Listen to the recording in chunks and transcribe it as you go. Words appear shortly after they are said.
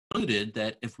concluded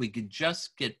that if we could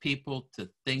just get people to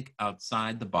think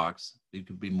outside the box, we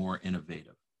could be more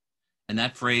innovative. And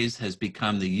that phrase has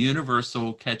become the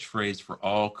universal catchphrase for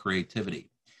all creativity.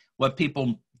 What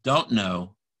people don't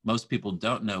know, most people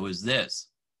don't know, is this.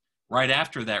 Right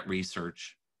after that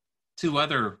research, 2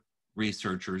 other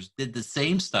researchers did the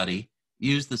same study,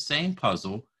 used the same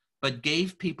puzzle, but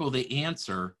gave people the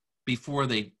answer before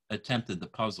they attempted the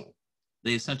puzzle.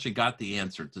 They essentially got the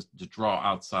answer to draw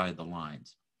outside the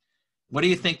lines. What do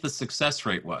you think the success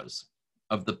rate was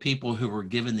of the people who were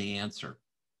given the answer?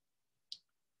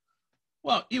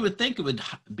 Well, you would think it would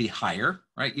be higher,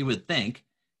 right? You would think.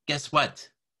 Guess what?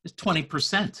 It's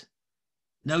 20%.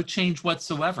 No change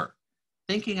whatsoever.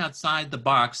 Thinking outside the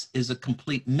box is a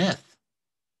complete myth.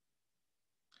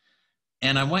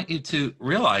 And I want you to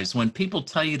realize when people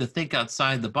tell you to think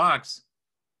outside the box,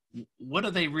 what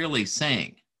are they really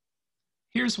saying?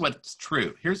 Here's what's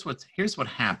true. Here's what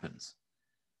happens.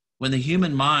 When the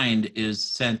human mind is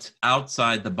sent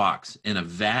outside the box in a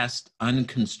vast,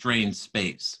 unconstrained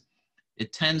space,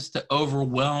 it tends to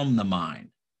overwhelm the mind.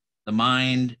 The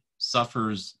mind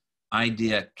suffers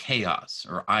idea chaos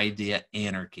or idea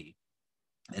anarchy.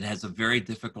 It has a very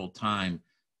difficult time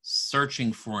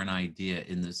searching for an idea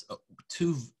in this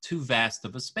too vast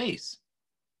of a space.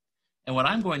 And what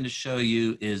I'm going to show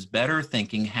you is better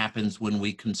thinking happens when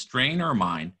we constrain our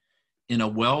mind in a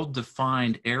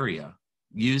well-defined area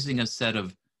using a set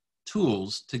of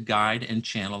tools to guide and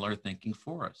channel our thinking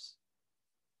for us.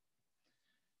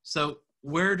 So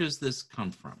where does this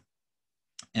come from?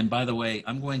 And by the way,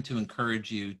 I'm going to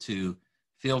encourage you to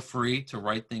feel free to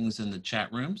write things in the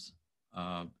chat rooms.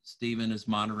 Stephen is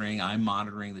monitoring, I'm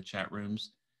monitoring the chat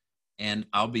rooms, and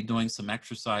I'll be doing some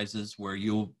exercises where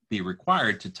you'll be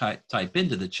required to type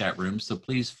into the chat room. So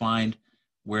please find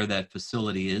where that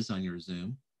facility is on your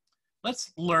Zoom.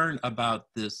 Let's learn about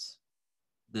this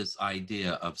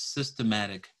idea of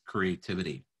systematic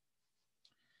creativity.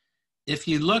 If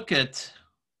you look at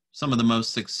some of the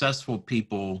most successful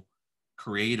people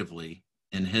creatively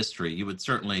in history, you would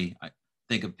certainly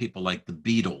think of people like the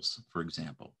Beatles, for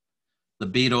example. The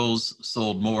Beatles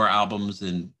sold more albums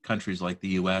in countries like the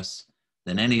US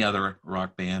than any other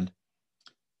rock band.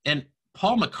 And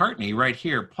Paul McCartney, right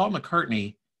here, Paul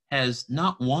McCartney has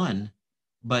not 1,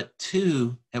 but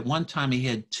 2. At one time, he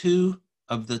had 2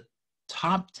 of the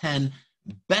top 10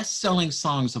 best-selling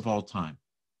songs of all time.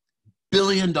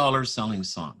 Billion-dollar selling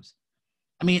songs.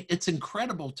 I mean, it's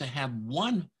incredible to have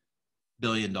 $1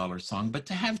 billion song, but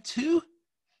to have 2,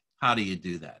 how do you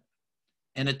do that?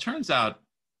 And it turns out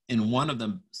in one of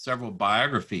the several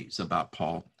biographies about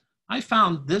Paul, I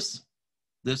found this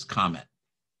comment.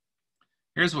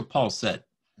 Here's what Paul said.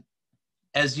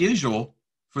 As usual,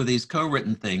 for these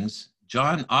co-written things,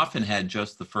 John often had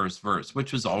just the first verse,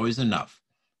 which was always enough.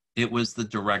 It was the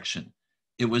direction.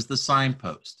 It was the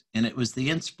signpost, and it was the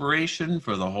inspiration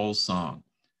for the whole song.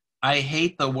 I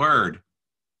hate the word,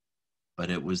 but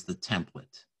it was the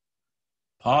template.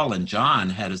 Paul and John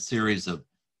had a series of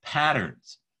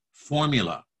patterns,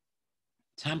 formula,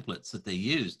 templates that they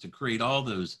used to create all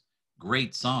those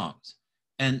great songs.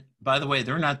 And by the way,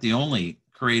 they're not the only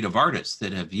creative artists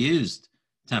that have used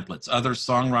templates. Other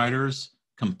songwriters,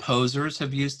 composers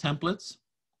have used templates.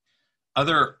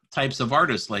 Other types of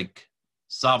artists like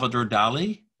Salvador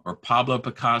Dali or Pablo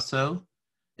Picasso,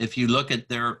 if you look at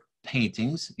their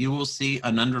paintings, you will see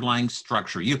an underlying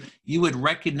structure. You would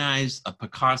recognize a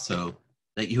Picasso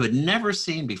that you had never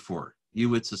seen before. You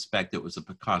would suspect it was a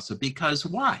Picasso because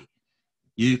why?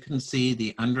 You can see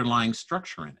the underlying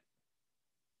structure in it.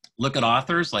 Look at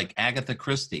authors like Agatha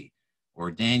Christie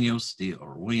or Daniel Steele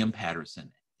or William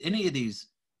Patterson. Any of these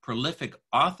prolific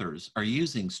authors are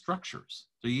using structures.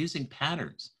 They're using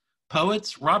patterns.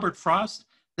 Poets, Robert Frost,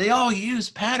 they all use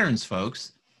patterns,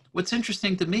 folks. What's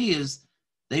interesting to me is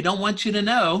they don't want you to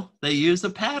know they use a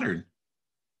pattern.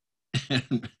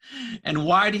 And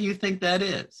why do you think that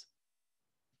is?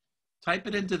 Type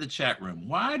it into the chat room.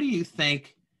 Why do you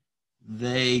think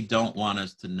they don't want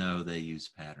us to know they use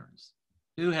patterns?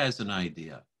 Who has an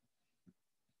idea?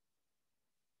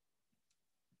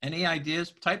 Any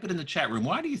ideas? Type it in the chat room.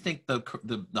 Why do you think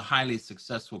the highly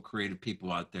successful creative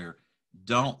people out there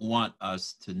don't want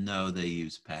us to know they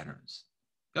use patterns?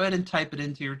 Go ahead and type it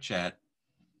into your chat.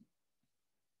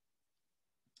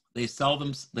 They sell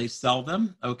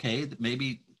them. Okay,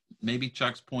 maybe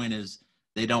Chuck's point is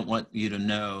they don't want you to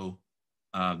know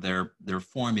their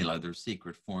formula, their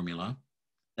secret formula.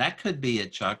 That could be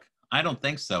it, Chuck. I don't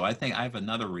think so. I think I have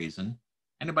another reason.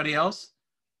 Anybody else?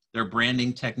 Their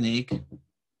branding technique.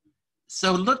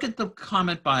 So look at the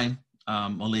comment by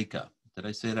Malika. Did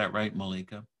I say that right,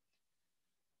 Malika?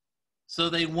 so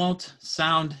they won't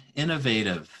sound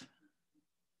innovative.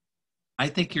 I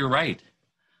think you're right.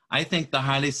 I think the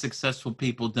highly successful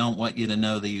people don't want you to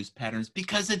know they use patterns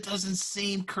because it doesn't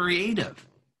seem creative.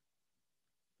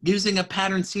 Using a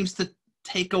pattern seems to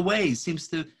take away, seems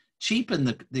to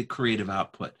cheapen the creative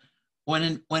output.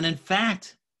 When in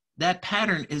fact, that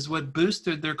pattern is what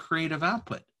boosted their creative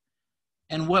output.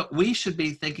 And what we should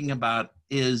be thinking about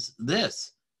is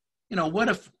this. You know, what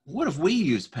if we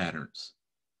use patterns?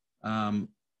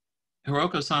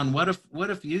 Hiroko-san, what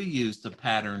if you used a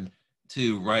pattern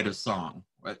to write a song?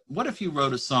 Right? What if you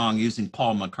wrote a song using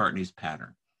Paul McCartney's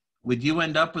pattern? Would you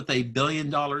end up with a $1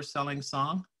 billion selling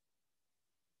song?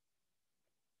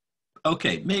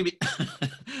 Okay, maybe,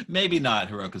 maybe not,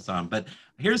 Hiroko-san, but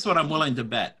here's what I'm willing to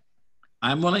bet.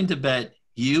 I'm willing to bet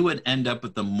you would end up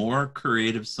with a more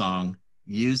creative song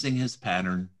using his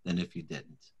pattern than if you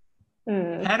didn't.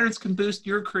 Patterns can boost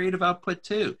your creative output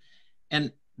too.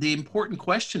 And the important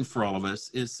question for all of us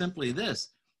is simply this.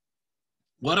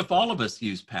 What if all of us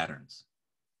use patterns?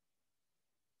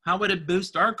 How would it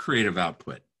boost our creative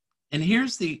output? And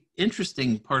here's the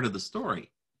interesting part of the story.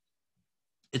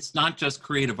 It's not just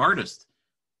creative artists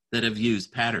that have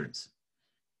used patterns.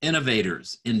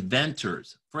 Innovators,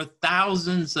 inventors, for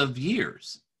thousands of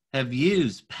years have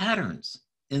used patterns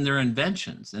in their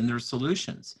inventions, in their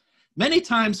solutions, many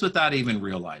times without even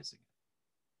realizing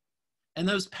it. And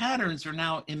those patterns are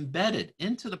now embedded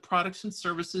into the products and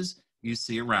services you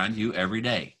see around you every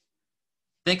day.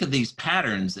 Think of these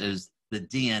patterns as the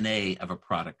DNA of a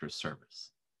product or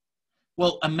service.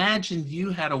 Well, imagine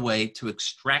you had a way to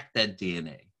extract that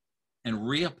DNA and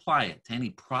reapply it to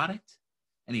any product,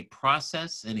 any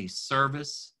process, any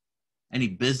service, any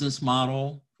business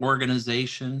model,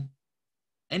 organization,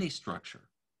 any structure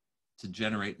to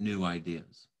generate new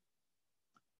ideas.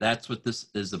 That's what this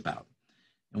is about.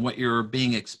 And what you're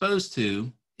being exposed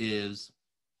to is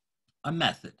a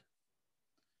method.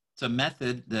 It's a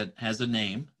method that has a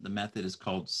name. The method is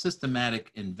called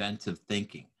Systematic Inventive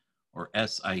Thinking, or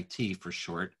SIT for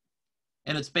short.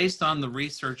 And it's based on the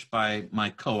research by my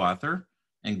co-author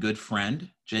and good friend,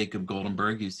 Jacob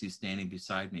Goldenberg, you see standing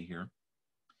beside me here.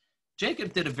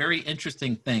 Jacob did a very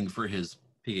interesting thing for his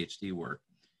PhD work.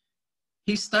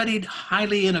 He studied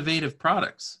highly innovative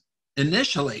products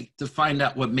initially to find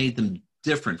out what made them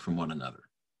different from one another.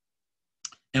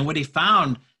 And what he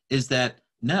found is that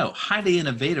no, highly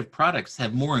innovative products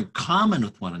have more in common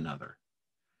with one another,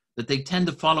 that they tend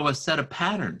to follow a set of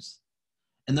patterns,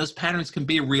 and those patterns can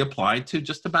be reapplied to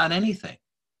just about anything.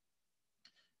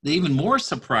 The even more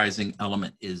surprising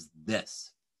element is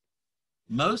this.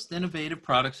 Most innovative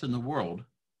products in the world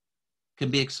can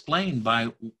be explained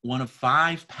by one of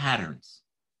 5 patterns.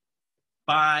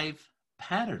 5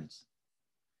 patterns.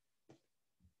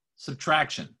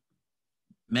 Subtraction.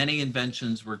 Many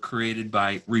inventions were created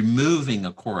by removing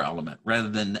a core element rather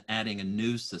than adding a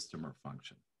new system or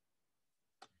function.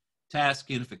 Task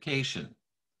unification.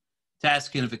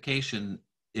 Task unification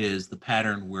is the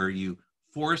pattern where you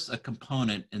force a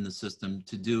component in the system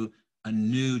to do a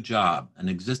new job. An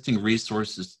existing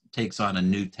resource takes on a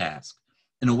new task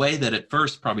in a way that at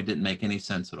first probably didn't make any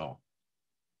sense at all.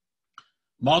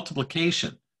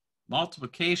 Multiplication.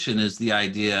 Multiplication is the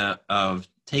idea of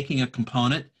taking a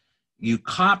component, you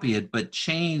copy it, but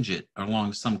change it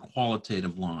along some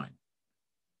qualitative line.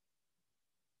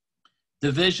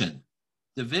 Division.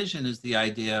 Division is the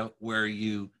idea where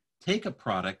you take a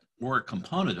product or a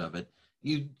component of it,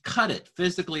 you cut it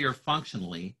physically or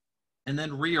functionally, and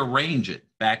then rearrange it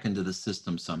back into the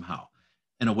system somehow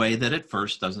in a way that at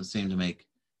first doesn't seem to make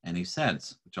any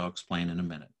sense, which I'll explain in a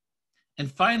minute.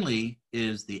 And finally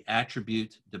is the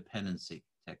attribute dependency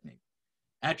technique.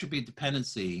 Attribute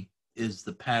dependency is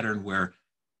the pattern where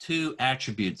 2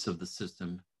 attributes of the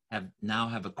system now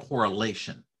have a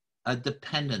correlation, a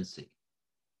dependency.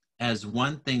 As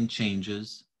one thing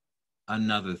changes,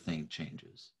 another thing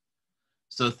changes.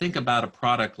 So think about a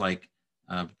product like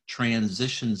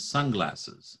transition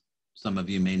sunglasses. Some of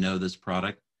you may know this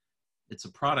product. It's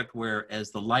a product where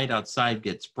as the light outside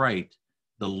gets bright,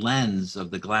 the lens of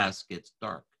the glass gets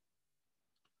dark.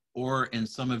 Or in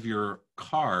some of your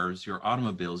cars, your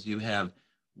automobiles, you have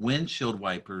windshield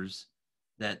wipers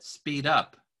that speed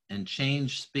up and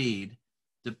change speed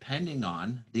depending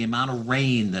on the amount of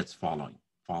rain that's falling.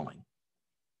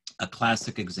 A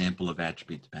classic example of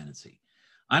attribute dependency.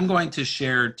 I'm going to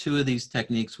share 2 of these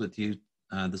techniques with you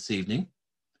this evening.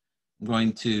 I'm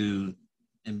going to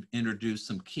introduce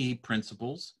some key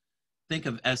principles. Think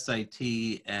of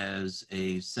SIT as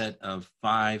a set of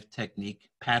 5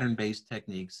 pattern-based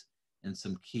techniques and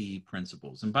some key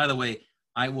principles. And by the way,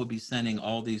 I will be sending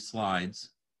all these slides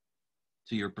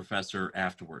to your professor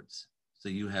afterwards. So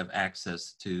you have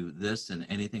access to this and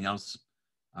anything else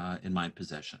in my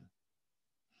possession.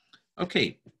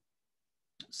 Okay,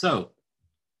 so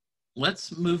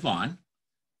let's move on.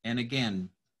 And again,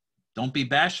 don't be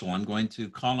bashful. I'm going to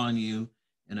call on you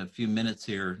in a few minutes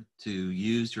here to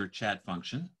use your chat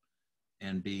function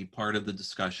and be part of the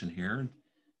discussion here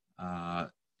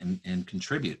and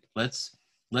contribute. Let's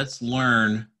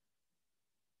learn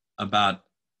about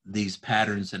these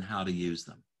patterns and how to use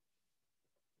them.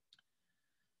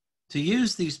 To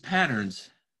use these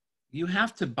patterns, you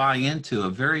have to buy into a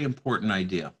very important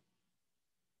idea.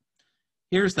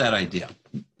 Here's that idea.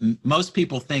 Most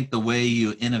people think the way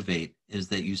you innovate is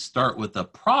that you start with a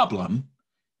problem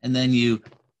and then you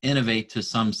innovate to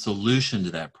some solution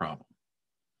to that problem.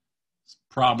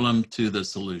 Problem to the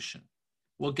solution.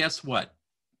 Well, guess what?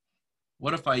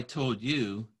 What if I told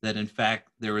you that in fact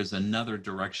there is another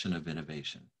direction of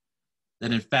innovation?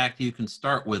 That in fact you can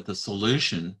start with a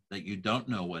solution that you don't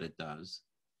know what it does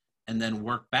and then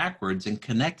work backwards and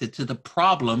connect it to the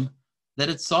problem that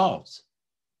it solves.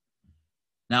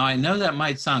 Now, I know that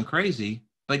might sound crazy,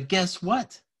 but guess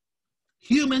what?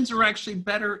 Humans are actually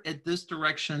better at this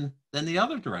direction than the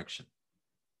other direction.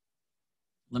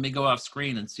 Let me go off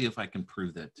screen and see if I can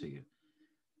prove that to you.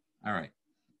 All right.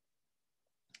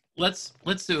 Let's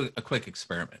do a quick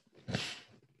experiment.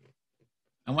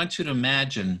 I want you to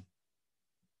imagine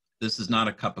this is not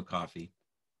a cup of coffee.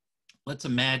 Let's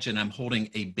imagine I'm holding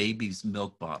a baby's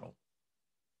milk bottle.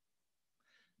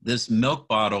 This milk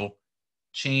bottle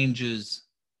changes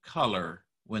color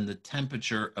when the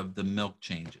temperature of the milk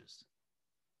changes.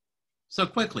 So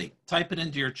quickly, type it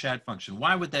into your chat function.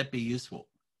 Why would that be useful?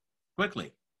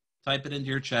 Quickly, type it into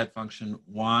your chat function.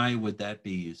 Why would that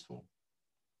be useful?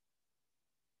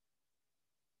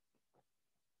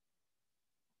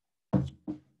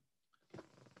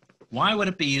 Why would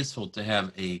it be useful to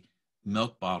have a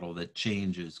milk bottle that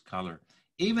changes color?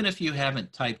 Even if you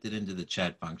haven't typed it into the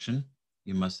chat function,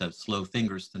 you must have slow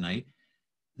fingers tonight.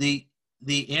 The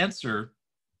answer,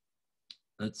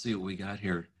 let's see what we got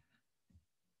here.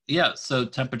 Yeah, so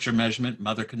temperature measurement,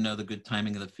 mother can know the good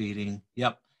timing of the feeding.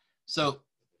 Yep. So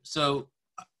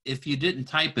if you didn't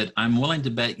type it, I'm willing to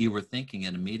bet you were thinking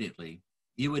it immediately.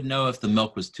 You would know if the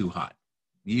milk was too hot.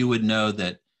 You would know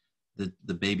that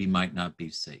the baby might not be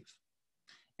safe.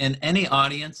 And any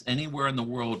audience anywhere in the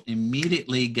world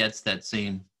immediately gets that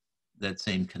same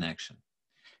connection.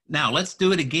 Now let's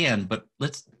do it again, but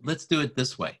let's do it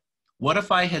this way. What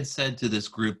if I had said to this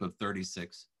group of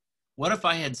 36, what if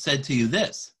I had said to you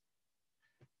this?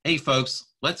 Hey folks,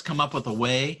 let's come up with a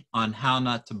way on how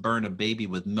not to burn a baby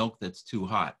with milk that's too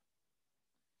hot.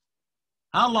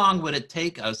 How long would it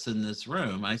take us in this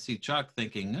room? I see Chuck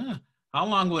thinking, how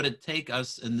long would it take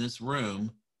us in this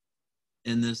room,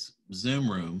 in this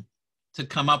Zoom room, to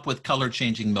come up with color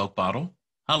changing milk bottle?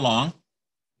 How long?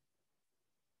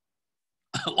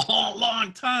 A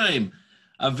long time,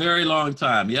 a very long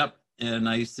time. Yep. And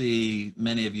I see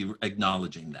many of you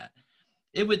acknowledging that.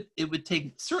 It would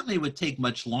take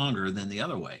much longer than the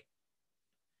other way.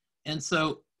 And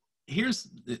so here's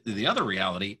the other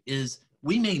reality is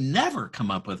we may never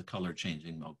come up with a color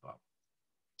changing milk bottle.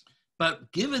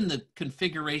 But given the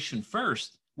configuration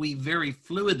first, we very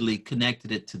fluidly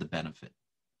connected it to the benefit.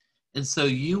 And so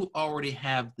you already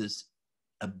have this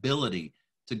ability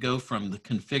to go from the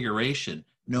configuration,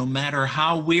 no matter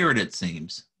how weird it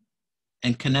seems,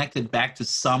 and connect it back to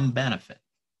some benefit.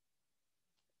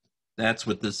 That's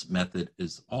what this method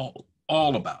is all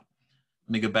about. Let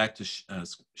me go back to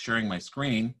sharing my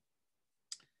screen.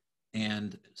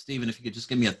 And Stephen, if you could just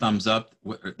give me a thumbs up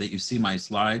that you see my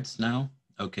slides now.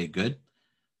 Okay, good.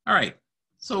 All right,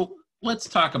 so let's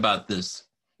talk about this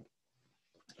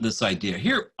idea.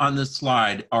 Here on this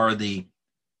slide are the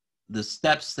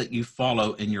steps that you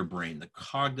follow in your brain, the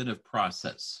cognitive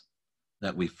process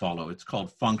that we follow. It's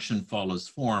called function follows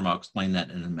form. I'll explain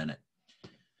that in a minute.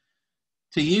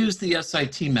 To use the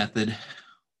SIT method,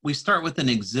 we start with an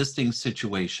existing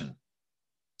situation.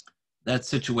 That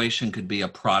situation could be a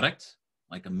product,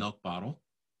 like a milk bottle.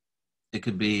 It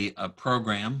could be a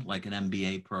program, like an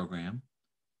MBA program.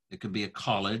 It could be a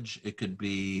college. It could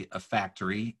be a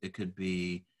factory. It could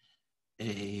be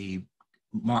a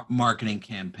marketing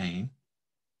campaign.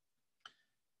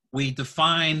 We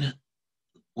define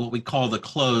what we call the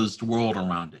closed world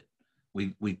around it.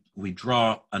 We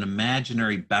draw an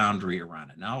imaginary boundary around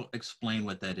it. And I'll explain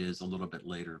what that is a little bit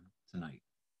later tonight.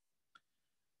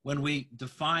 When we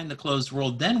define the closed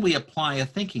world, then we apply a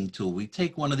thinking tool. We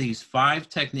take one of these 5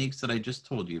 techniques that I just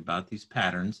told you about, these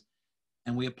patterns,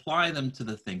 and we apply them to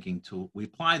the thinking tool. We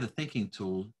apply the thinking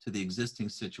tool to the existing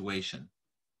situation.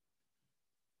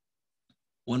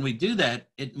 When we do that,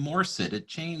 it morphs it, it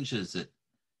changes it,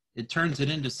 it turns it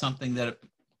into something that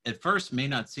at first may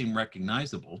not seem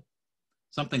recognizable,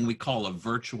 something we call a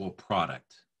virtual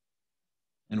product.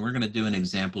 And we're going to do an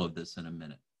example of this in a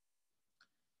minute.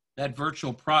 That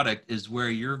virtual product is where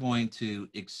you're going to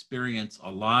experience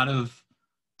a lot of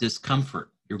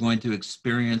discomfort. You're going to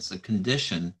experience a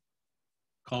condition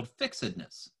called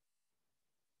fixedness.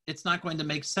 It's not going to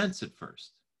make sense at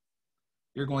first.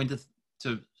 You're going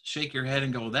to shake your head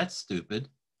and go, well, that's stupid.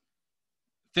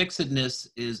 Fixedness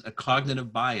is a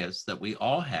cognitive bias that we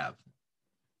all have,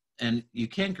 and you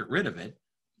can't get rid of it.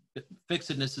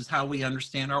 Fixedness is how we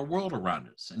understand our world around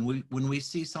us. And when we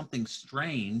see something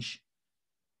strange,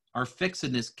 our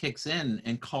fixedness kicks in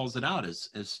and calls it out as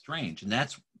strange. And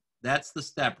that's the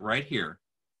step right here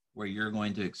where you're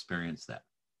going to experience that.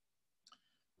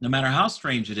 No matter how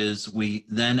strange it is, we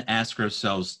then ask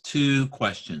ourselves two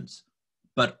questions,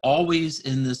 but always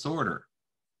in this order.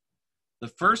 The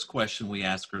first question we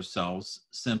ask ourselves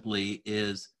simply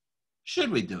is, should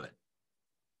we do it?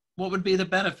 What would be the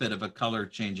benefit of a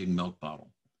color-changing milk bottle?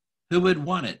 Who would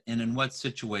want it, and in what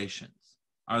situations?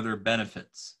 Are there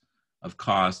benefits of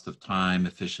cost, of time,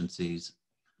 efficiencies?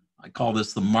 I call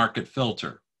this the market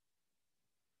filter.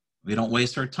 We don't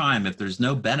waste our time. If there's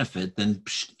no benefit, then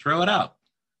throw it out.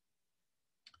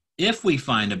 If we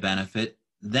find a benefit,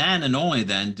 then and only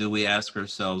then do we ask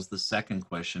ourselves the second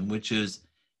question, which is,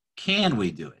 can we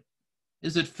do it?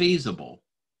 Is it feasible?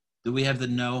 Do we have the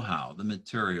know-how, the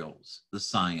materials, the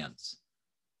science?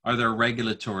 Are there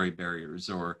regulatory barriers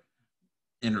or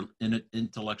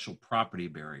intellectual property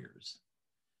barriers?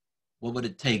 What would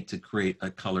it take to create a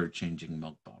color-changing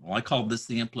milk bottle? I call this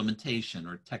the implementation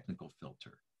or technical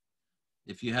filter.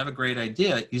 If you have a great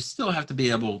idea, you still have to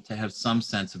be able to have some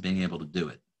sense of being able to do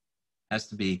it. It has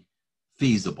to be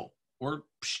feasible, or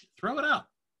throw it out.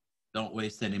 Don't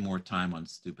waste any more time on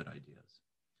stupid ideas.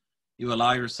 You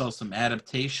allow yourself some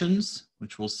adaptations,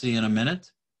 which we'll see in a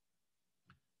minute.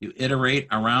 You iterate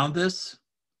around this.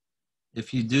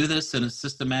 If you do this in a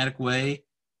systematic way,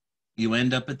 you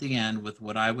end up at the end with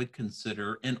what I would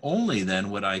consider, and only then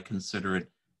would I consider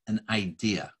it, an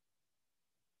idea.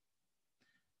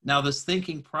 Now, this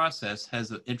thinking process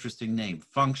has an interesting name.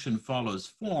 Function follows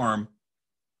form,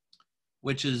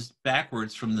 which is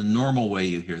backwards from the normal way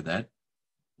you hear that.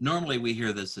 Normally, we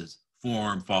hear this as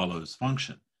form follows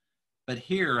function. But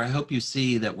here, I hope you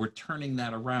see that we're turning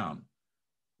that around.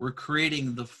 We're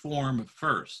creating the form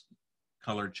first,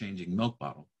 color-changing milk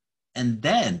bottle, and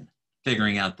then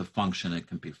figuring out the function it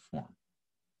can perform.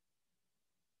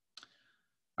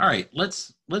 All right,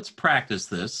 let's practice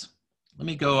this. Let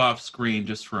me go off screen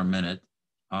just for a minute.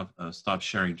 I'll stop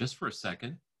sharing just for a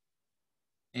second.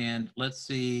 And let's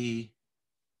see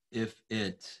if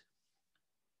there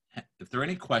are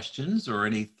any questions or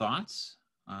any thoughts.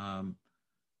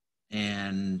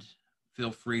 And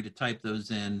feel free to type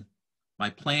those in. My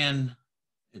plan,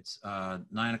 it's 9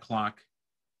 o'clock.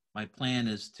 My plan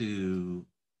is to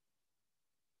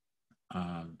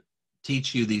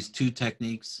teach you these two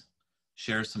techniques,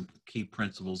 share some key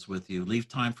principles with you. Leave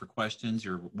time for questions.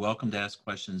 You're welcome to ask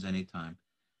questions anytime.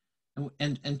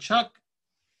 And Chuck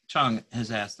Chung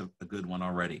has asked a good one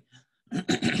already.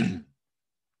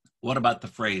 What about the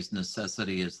phrase,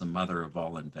 necessity is the mother of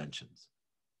all inventions?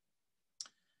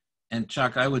 And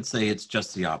Chuck, I would say it's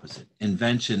just the opposite.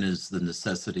 Invention is the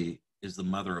necessity, is the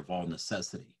mother of all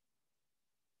necessity.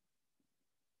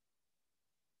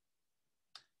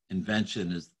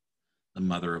 Invention is the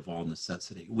mother of all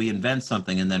necessity. We invent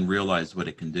something and then realize what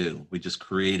it can do. We just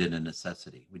created a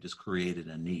necessity. We just created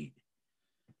a need.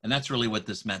 And that's really what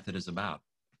this method is about.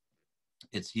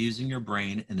 It's using your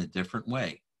brain in a different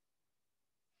way.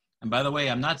 And by the way,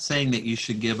 I'm not saying that you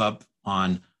should give up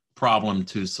on problem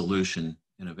to solution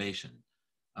innovation.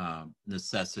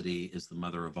 Necessity is the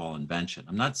mother of all invention.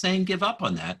 I'm not saying give up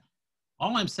on that.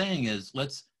 All I'm saying is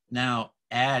let's now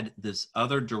add this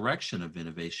other direction of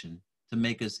innovation to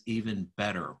make us even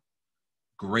better,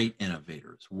 great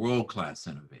innovators, world-class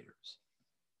innovators.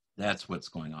 That's what's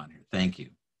going on here. Thank you.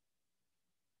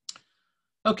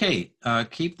 Okay,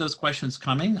 keep those questions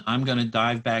coming. I'm going to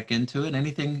dive back into it.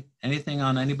 Anything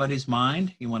on anybody's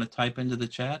mind you want to type into the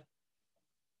chat?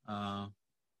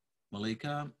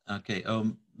 Malika? Okay,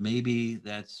 oh, maybe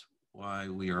that's why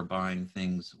we are buying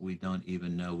things we don't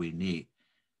even know we need.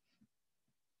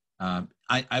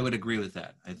 I would agree with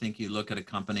that. I think you look at a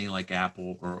company like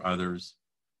Apple or others,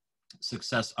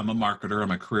 I'm a marketer,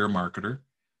 I'm a career marketer,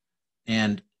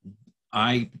 and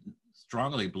I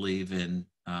strongly believe in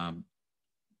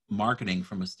marketing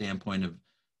from a standpoint of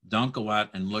don't go out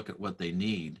and look at what they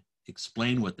need,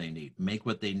 explain what they need, make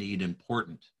what they need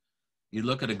important. You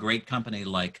look at a great company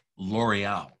like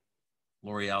L'Oreal.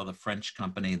 L'Oreal, the French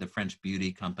company, the French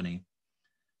beauty company.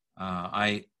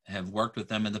 I have worked with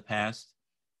them in the past.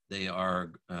 They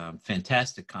are a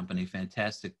fantastic company,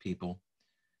 fantastic people,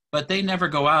 but they never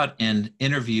go out and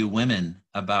interview women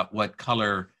about what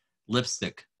color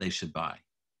lipstick they should buy.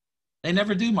 They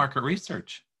never do market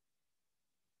research.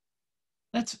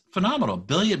 That's phenomenal.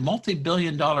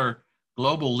 Multi-billion dollar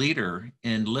global leader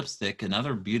in lipstick and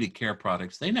other beauty care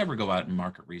products. They never go out and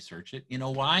market research it. You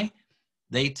know why?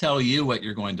 They tell you what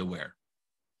you're going to wear.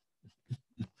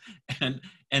 and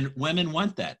women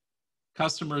want that.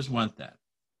 Customers want that.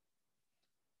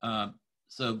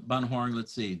 So Bunhorn,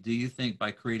 let's see. Do you think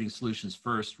by creating solutions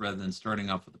first rather than starting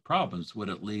off with the problems, would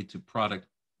it lead to product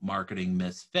marketing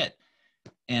misfit?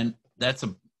 And that's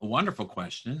a wonderful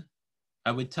question.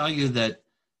 I would tell you that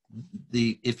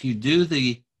if you do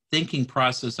the thinking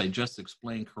process I just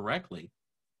explained correctly,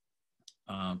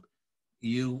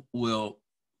 you will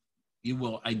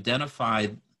identify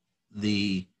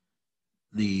the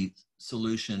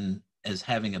solution as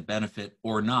having a benefit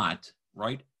or not,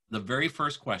 right? The very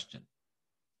first question.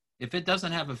 If it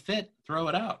doesn't have a fit, throw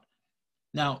it out.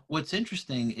 Now, what's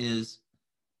interesting is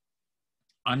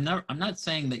I'm not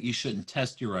saying that you shouldn't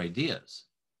test your ideas.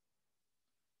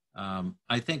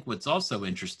 I think what's also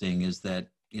interesting is that,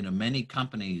 you know, many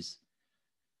companies,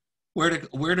 where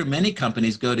do many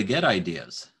companies go to get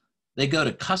ideas? They go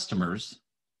to customers,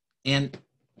 and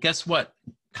guess what?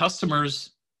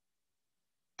 Customers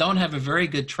don't have a very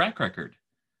good track record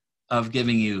of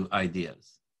giving you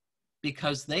ideas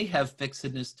because they have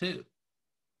fixedness too.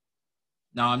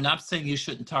 Now, I'm not saying you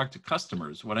shouldn't talk to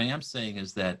customers. What I am saying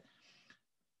is that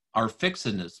our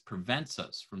fixedness prevents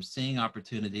us from seeing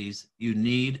opportunities. You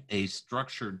need a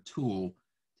structured tool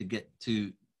to get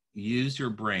to use your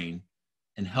brain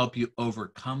and help you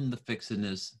overcome the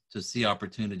fixedness to see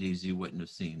opportunities you wouldn't have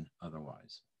seen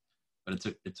otherwise. But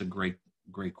it's a great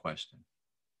question.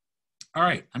 All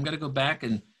right, I'm going to go back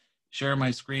and share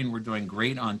my screen. We're doing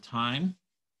great on time.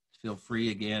 Feel free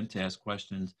again to ask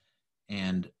questions.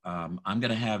 And I'm going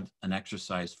to have an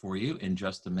exercise for you in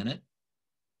just a minute.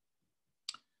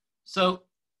 So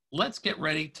let's get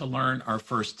ready to learn our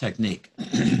first technique.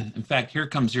 In fact, here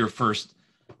comes your first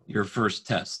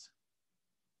test.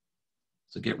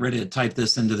 So get ready to type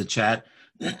this into the chat.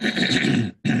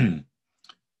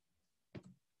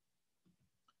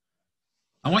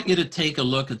 I want you to take a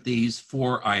look at these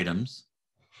 4 items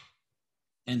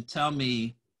and tell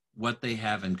me what they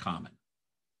have in common.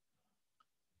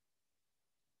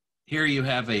 Here you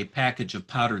have a package of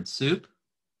powdered soup.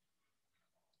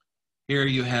 Here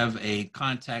you have a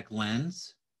contact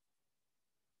lens.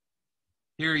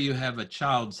 Here you have a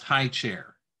child's high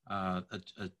chair, a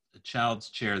child's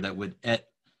chair that would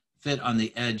fit on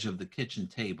the edge of the kitchen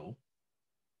table.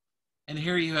 And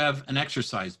here you have an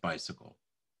exercise bicycle.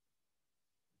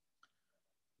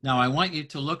 Now I want you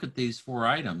to look at these 4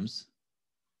 items,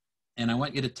 and I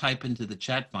want you to type into the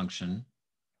chat function,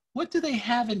 what do they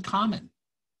have in common?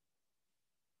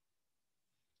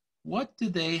 What do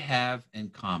they have in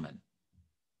common?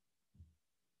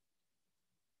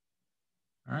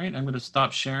 All right, I'm going to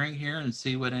stop sharing here and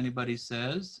see what anybody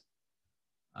says.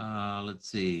 Let's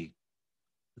see.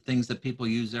 The things that people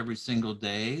use every single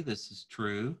day. This is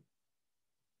true.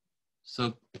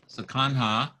 So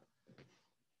Kanha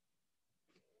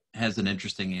has an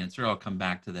interesting answer. I'll come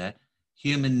back to that.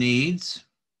 Human needs.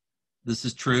 This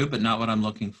is true, but not what I'm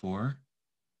looking for.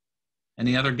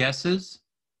 Any other guesses?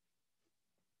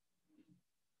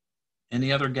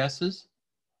 Any other guesses?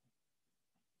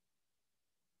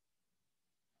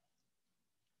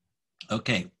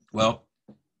 Okay, well,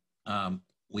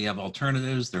 we have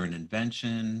alternatives. They're an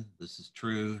invention. This is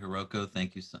true. Hiroko,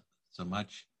 thank you so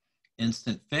much.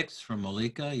 Instant fix from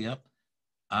Malika, yep.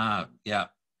 Yeah.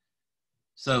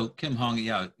 So Kim Hong,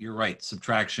 yeah, you're right.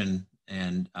 Subtraction,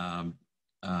 and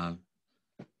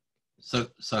so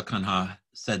Kanha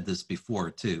said this before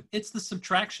too. It's the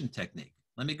subtraction technique.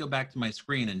 Let me go back to my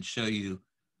screen and show you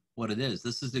what it is.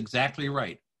 This is exactly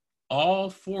right. All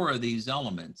 4 of these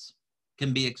elements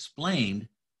can be explained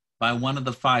by one of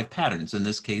the 5 patterns, in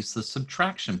this case, the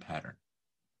subtraction pattern.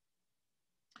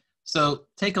 So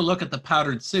take a look at the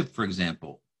powdered soup, for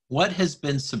example. What has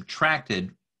been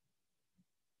subtracted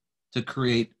to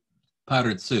create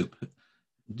powdered soup?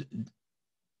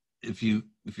 If you've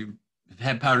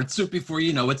had powdered soup before,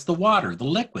 you know it's the water, the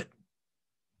liquid.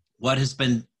 What has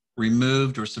been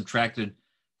removed or subtracted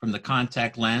from the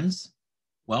contact lens?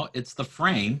 Well, it's the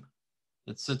frame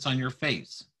that sits on your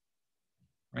face,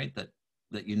 right?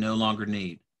 That you no longer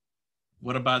need.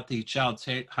 What about the child's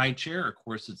high chair? Of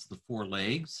course, it's the 4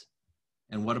 legs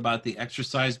And what about the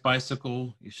exercise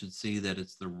bicycle? You should see that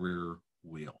it's the rear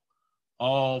wheel.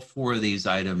 All four of these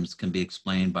items can be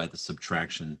explained by the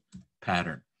subtraction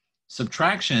pattern.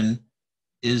 Subtraction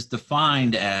is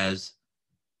defined as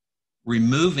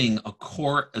removing a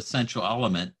core essential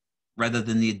element rather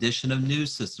than the addition of new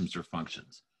systems or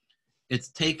functions. It's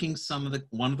taking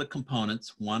one of the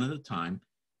components one at a time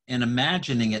and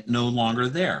imagining it no longer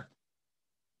there.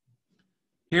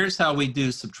 Here's how we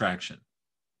do subtraction.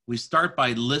 We start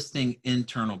by listing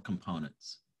internal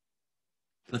components,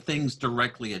 the things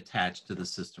directly attached to the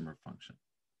system or function.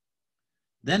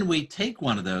 Then we take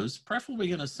one of those,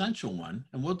 preferably an essential one,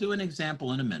 and we'll do an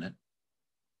example in a minute,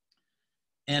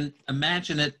 and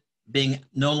imagine it being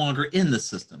no longer in the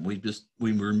system. We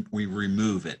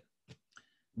remove it.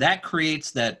 That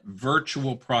creates that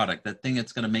virtual product, that thing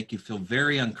that's going to make you feel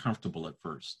very uncomfortable at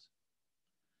first.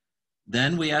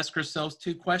 Then we ask ourselves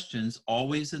two questions,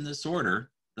 always in this order.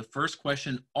 The first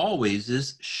question always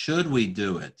is, should we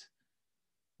do it?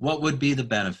 What would be the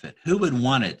benefit? Who would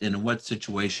want it? And in what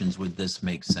situations would this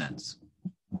make sense?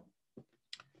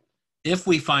 If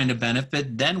we find a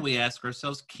benefit, then we ask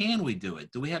ourselves, can we do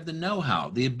it? Do we have the know-how,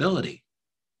 the ability?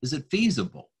 Is it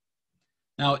feasible?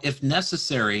 Now, if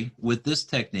necessary, with this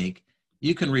technique,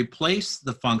 you can replace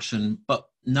the function, but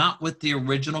not with the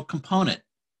original component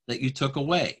that you took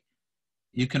away.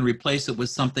 You can replace it with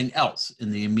something else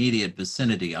in the immediate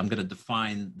vicinity. I'm going to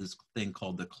define this thing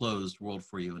called the closed world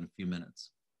for you in a few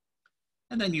minutes.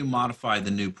 And then you modify the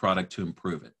new product to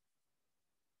improve it.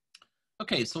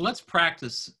 Okay, so let's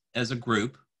practice as a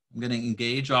group. I'm going to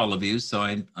engage all of you. So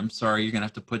I'm sorry, you're going to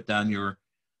have to put down your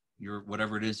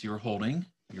whatever it is you're holding,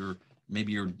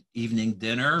 maybe your evening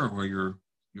dinner or your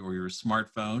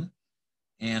smartphone.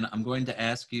 And I'm going to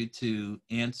ask you to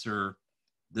answer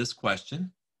this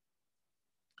question.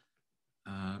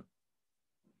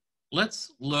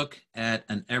 Let's look at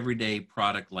an everyday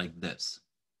product like this.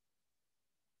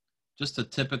 Just a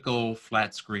typical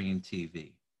flat screen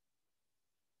TV.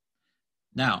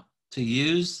 Now, to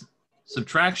use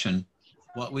subtraction,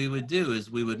 what we would do is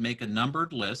we would make a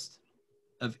numbered list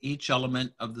of each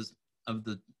element of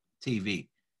the TV.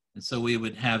 And so we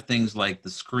would have things like the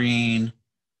screen,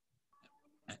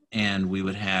 and we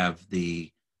would have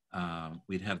we'd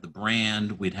have the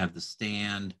brand, we'd have the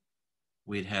stand,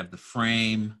 we'd have the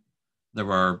frame.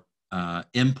 There are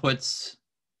inputs.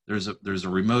 There's a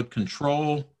remote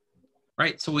control,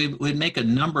 right? So we'd make a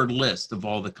numbered list of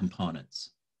all the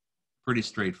components. Pretty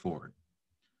straightforward.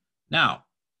 Now,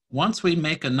 once we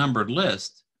make a numbered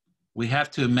list, we have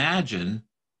to imagine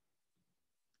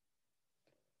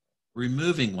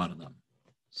removing one of them.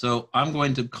 So I'm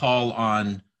going to call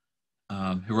on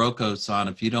Hiroko-san,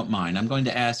 if you don't mind. I'm going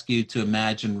to ask you to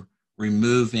imagine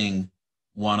removing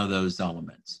one of those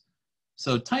elements.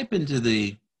 So type into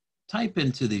the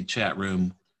chat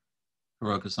room,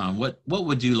 Hiroko-san, what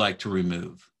would you like to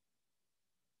remove?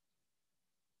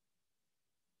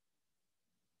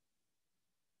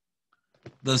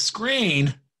 The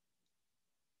screen?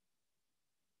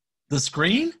 The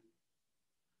screen?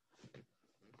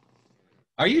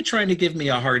 Are you trying to give me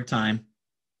a hard time?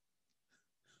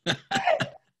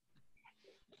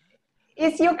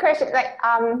 Is your question like,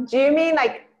 do you mean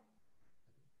like,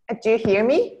 do you hear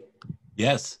me?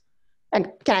 Yes.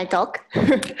 And can I talk?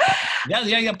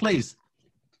 Yeah, please.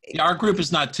 Yeah, our group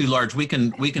is not too large. We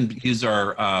can use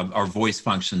our voice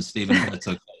function, Stephen. That's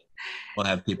okay. We'll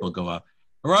have people go up.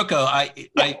 Hiroko,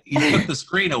 you took the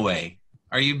screen away.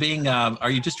 Are you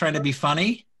just trying to be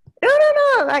funny? No.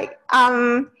 Like,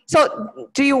 so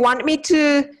do you want me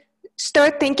to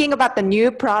start thinking about the new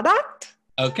product?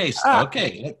 Okay.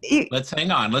 Let's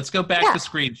hang on. Let's go back to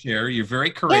screen share. You're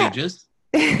very courageous.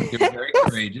 Yeah. You're very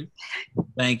courageous.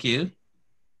 Thank you.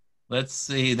 Let's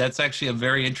see. That's actually a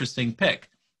very interesting pick.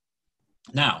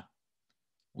 Now,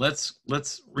 let's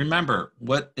remember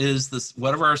what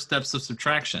are our steps of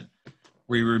subtraction?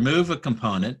 We remove a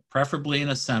component, preferably an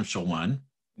essential one.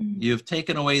 Mm-hmm. You've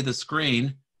taken away the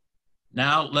screen.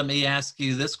 Now, let me ask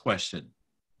you this question.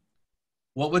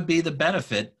 What would be the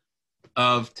benefit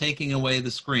of taking away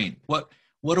the screen? What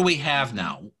do we have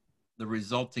now? The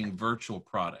resulting virtual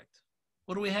product.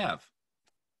 What do we have?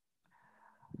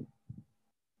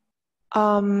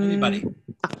 Anybody?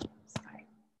 Sorry.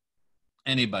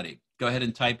 Anybody? Go ahead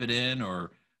and type it in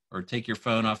or take your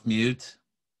phone off mute.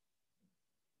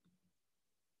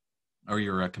 Or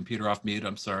your computer off mute,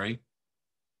 I'm sorry.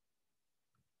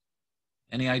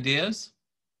 Any ideas?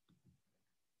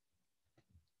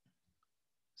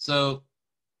 So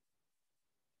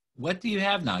what do you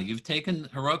have now?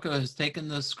 Hiroko has taken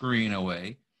the screen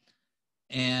away,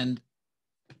 and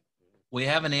we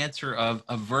have an answer of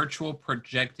a virtual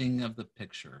projecting of the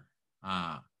picture.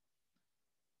 Ah.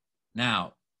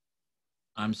 Now,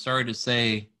 I'm sorry to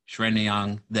say,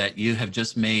 Shrenyang, that you have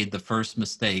just made the first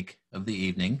mistake of the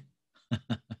evening.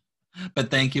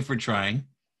 But thank you for trying.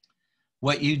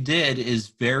 What you did is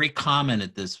very common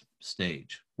at this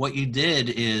stage. What you did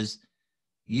is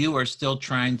you are still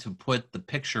trying to put the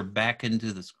picture back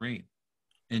into the screen,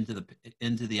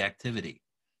 into the activity.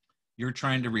 You're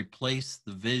trying to replace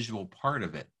the visual part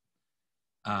of it.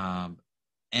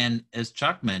 And as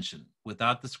Chuck mentioned,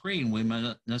 without the screen, we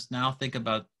must now think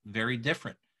about very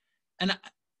different. And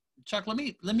Chuck, let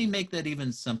me make that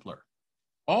even simpler.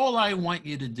 All I want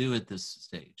you to do at this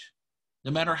stage,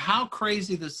 no matter how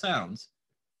crazy this sounds,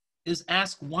 is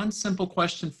ask one simple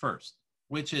question first,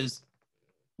 which is,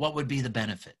 what would be the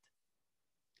benefit?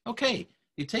 Okay,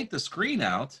 you take the screen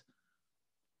out,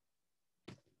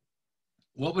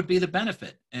 what would be the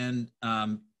benefit? And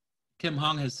Kim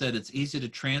Hong has said it's easy to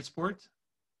transport.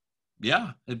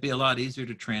 Yeah, it'd be a lot easier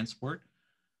to transport.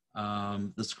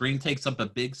 The screen takes up a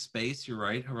big space. You're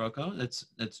right, Hiroko.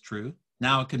 That's true.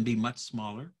 Now it can be much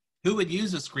smaller. Who would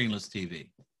use a screenless TV?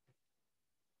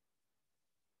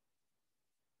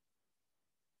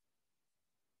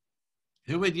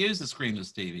 Who would use a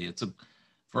screenless TV? It's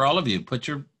for all of you. Put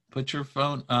your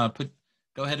phone.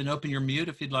 Go ahead and open your mute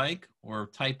if you'd like, or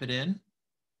type it in.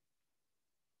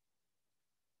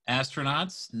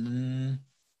 Astronauts,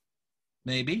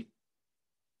 maybe.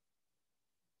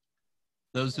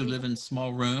 Those who live in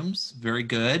small rooms, very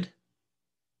good.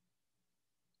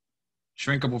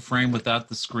 Shrinkable frame without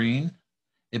the screen.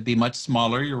 It'd be much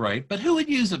smaller, you're right. But who would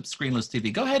use a screenless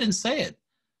TV? Go ahead and say it.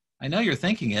 I know you're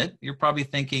thinking it. You're probably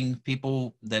thinking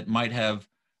people that might have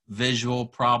visual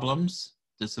problems,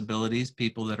 disabilities,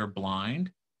 people that are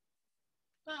blind.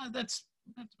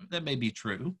 That may be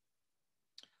true.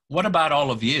 What about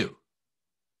all of you?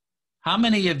 How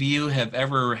many of you have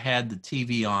ever had the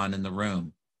TV on in the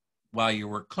room while you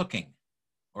were cooking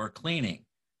or cleaning,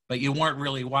 but you weren't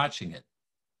really watching it?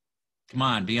 Come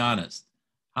on, be honest.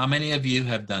 How many of you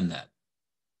have done that?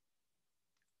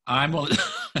 I'm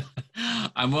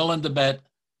willing to bet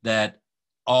that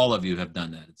all of you have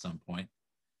done that at some point.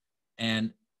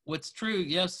 And what's true,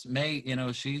 yes, May,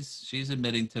 she's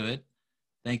admitting to it.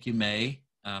 Thank you, May.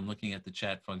 I'm looking at the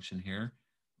chat function here.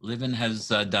 Livin has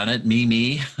done it.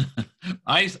 Me.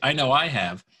 I know I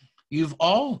have. You've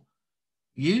all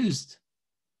used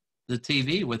the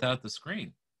TV without the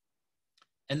screen.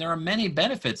 And there are many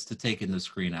benefits to taking the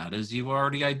screen out, as you've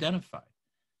already identified.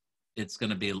 It's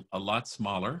going to be a lot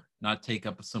smaller, not take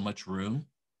up so much room.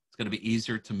 It's going to be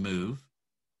easier to move.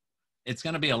 It's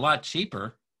going to be a lot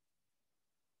cheaper,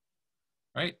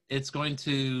 right? It's going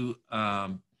to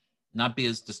not be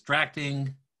as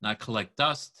distracting, not collect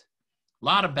dust. A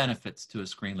lot of benefits to a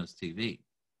screenless TV.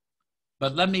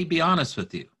 But let me be honest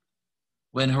with you.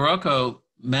 When Hiroko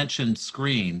mentioned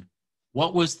screen,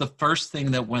 what was the first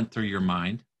thing that went through your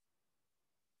mind?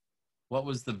 What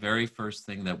was the very first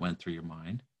thing that went through your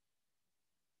mind?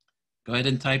 Go ahead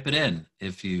and type it in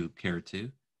if you care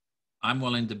to. I'm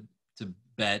willing to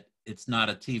bet it's not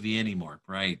a TV anymore,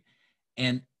 right?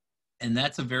 And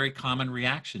that's a very common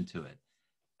reaction to it.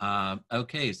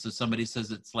 Okay, so somebody says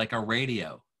it's like a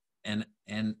radio. And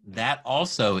that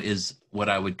also is what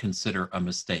I would consider a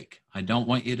mistake. I don't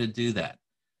want you to do that.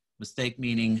 Mistake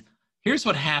meaning, here's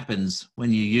what happens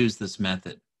when you use this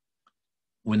method,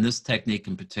 when this technique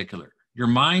in particular. Your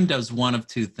mind does one of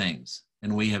two things,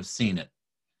 and we have seen it.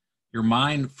 Your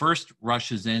mind first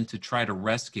rushes in to try to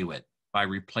rescue it by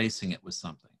replacing it with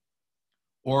something.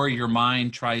 Or your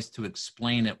mind tries to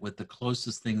explain it with the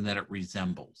closest thing that it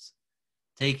resembles.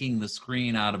 Taking the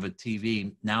screen out of a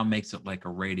TV now makes it like a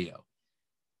radio.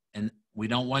 And we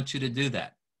don't want you to do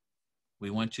that.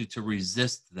 We want you to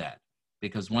resist that,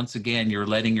 because once again, you're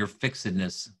letting your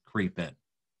fixedness creep in.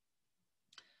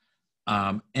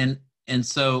 And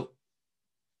so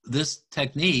this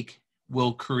technique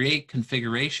will create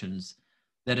configurations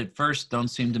that at first don't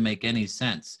seem to make any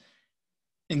sense.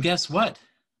 And guess what?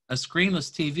 A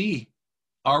screenless TV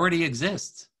already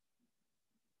exists.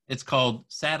 It's called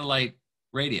satellite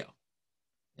radio.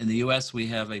 In the US, we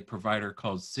have a provider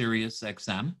called Sirius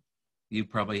XM. You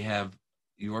probably have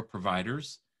your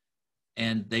providers,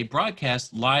 and they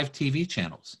broadcast live TV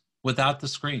channels without the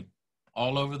screen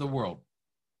all over the world.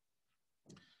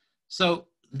 So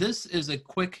this is a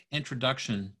quick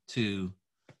introduction to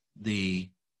the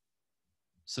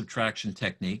subtraction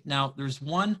technique. Now, there's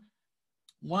one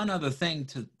other thing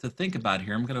to think about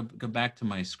here. I'm going to go back to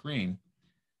my screen.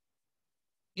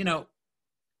 You know,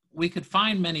 we could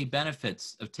find many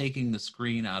benefits of taking the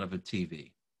screen out of a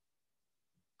TV.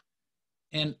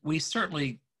 And we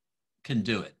certainly can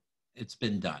do it. It's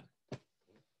been done.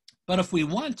 But if we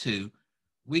want to,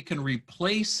 we can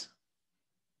replace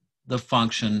the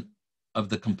function of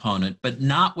the component, but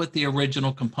not with the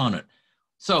original component.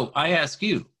 So I ask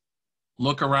you,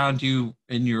 look around you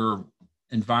in your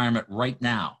environment right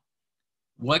now.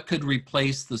 What could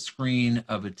replace the screen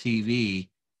of a TV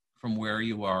from where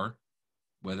you are,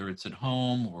 whether it's at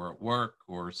home or at work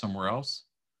or somewhere else?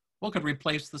 What could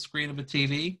replace the screen of a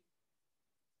TV?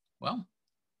 Well,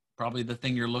 probably the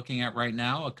thing you're looking at right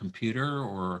now, a computer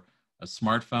or a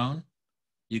smartphone.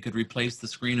 You could replace the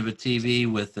screen of a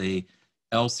TV with a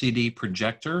LCD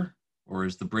projector, or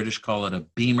as the British call it, a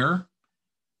beamer.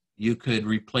 You could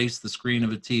replace the screen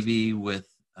of a TV with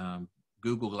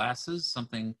Google Glasses,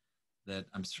 something that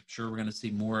I'm sure we're going to see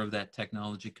more of that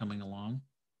technology coming along.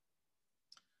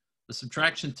 The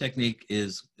subtraction technique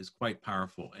is quite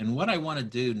powerful. And what I want to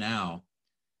do now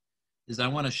is I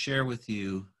want to share with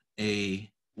you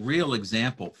a real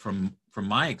example from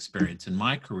my experience in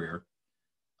my career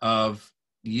of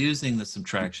using the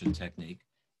subtraction technique.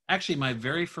 Actually, my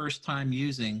very first time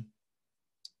using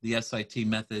the SIT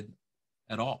method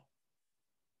at all.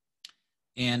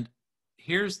 And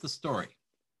here's the story.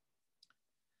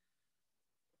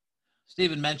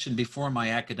 Stephen mentioned before my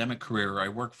academic career, I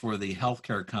worked for the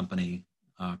healthcare company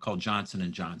called Johnson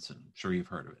 & Johnson. I'm sure you've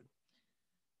heard of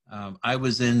it. I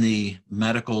was in the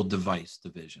medical device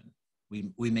division.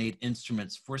 We made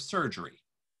instruments for surgery.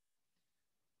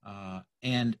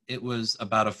 And it was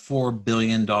about a $4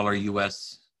 billion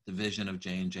US division of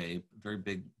J&J, very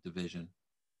big division.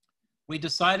 We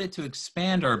decided to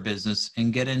expand our business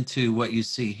and get into what you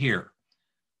see here.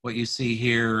 What you see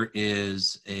here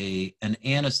is an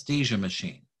anesthesia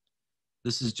machine.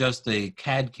 This is just a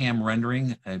CAD/CAM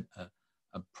rendering, a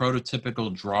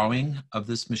prototypical drawing of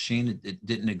this machine. It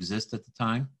didn't exist at the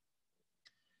time.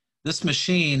 This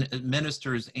machine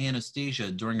administers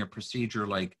anesthesia during a procedure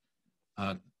like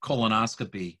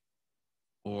colonoscopy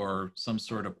or some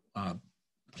sort of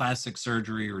plastic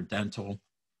surgery or dental.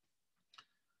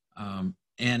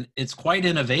 And it's quite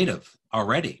innovative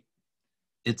already.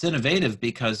 It's innovative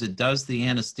because it does the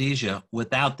anesthesia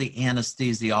without the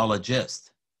anesthesiologist.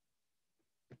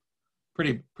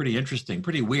 Pretty interesting,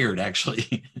 pretty weird,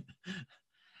 actually.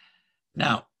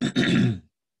 Now,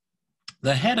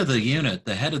 the head of the unit,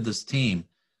 the head of this team,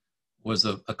 was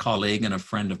a colleague and a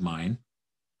friend of mine.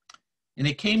 And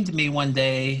he came to me one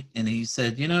day and he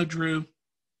said, you know, Drew,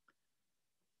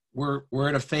 we're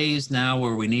at a phase now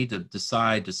where we need to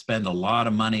decide to spend a lot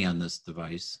of money on this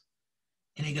device.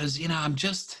 And he goes, you know, I'm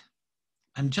just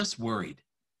worried.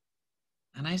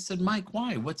 And I said, Mike,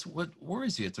 why? What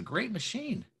worries you? It's a great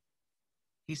machine.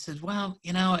 He said, well,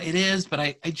 you know, it is, but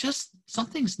I just,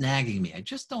 something's nagging me. I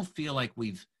just don't feel like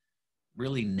we've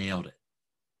really nailed it.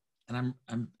 And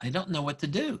I don't know what to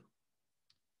do.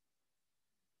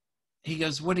 He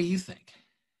goes, what do you think?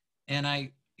 And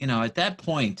at that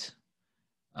point,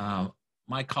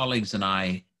 my colleagues and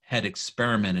I had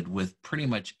experimented with pretty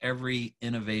much every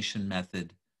innovation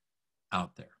method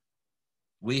out there.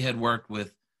 We had worked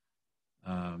with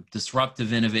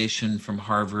disruptive innovation from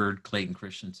Harvard, Clayton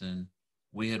Christensen.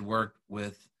 We had worked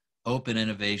with open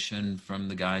innovation from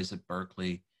the guys at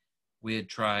Berkeley. We had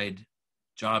tried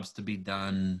jobs to be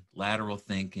done, lateral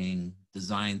thinking,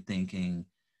 design thinking,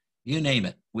 you name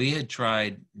it. We had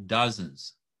tried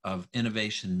dozens of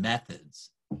innovation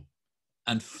methods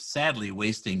and sadly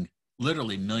wasting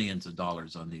literally millions of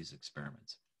dollars on these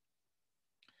experiments.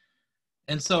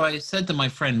 And so I said to my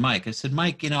friend Mike, I said,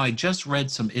 Mike, you know, I just read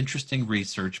some interesting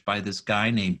research by this guy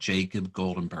named Jacob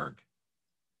Goldenberg.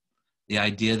 The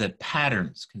idea that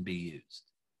patterns can be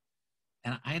used.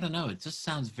 And I don't know, it just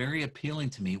sounds very appealing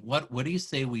to me. What do you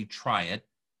say we try it?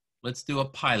 Let's do a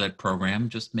pilot program,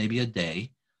 just maybe a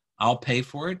day. I'll pay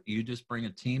for it. You just bring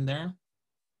a team there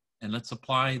and let's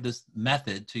apply this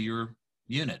method to your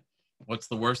unit. What's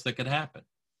the worst that could happen?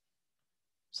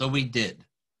 So we did.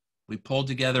 We pulled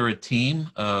together a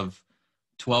team of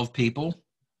 12 people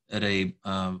at a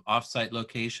offsite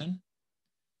location,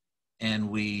 and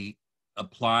we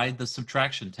applied the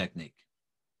subtraction technique.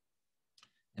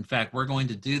 In fact, we're going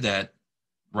to do that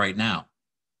right now.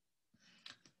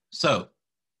 So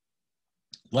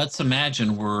let's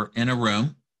imagine we're in a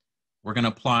room. We're going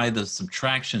to apply the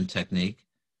subtraction technique.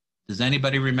 Does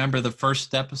anybody remember the first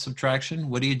step of subtraction?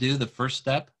 What do you do the first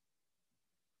step?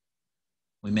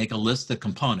 We make a list of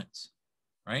components,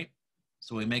 right?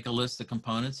 So we make a list of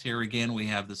components. Here again, we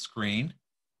have the screen.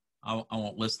 I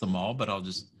won't list them all, but I'll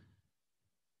just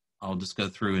go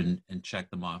through and check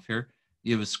them off here.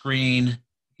 You have a screen,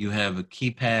 you have a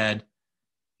keypad,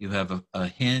 you have a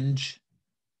hinge,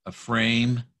 a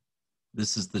frame,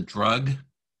 This is the drug.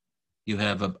 You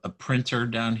have a printer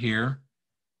down here.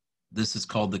 This is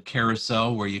called the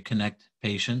carousel where you connect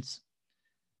patients.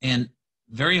 And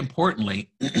very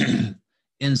importantly,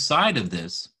 inside of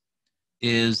this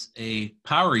is a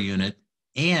power unit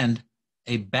and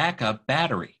a backup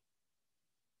battery.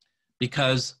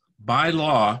 Because by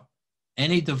law,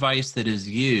 any device that is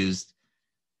used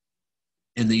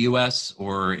in the US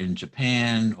or in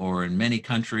Japan or in many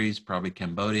countries, probably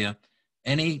Cambodia,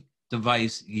 any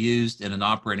device used in an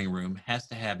operating room has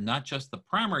to have not just the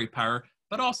primary power,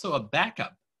 but also a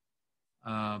backup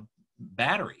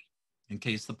battery in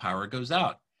case the power goes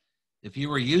out. If you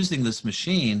were using this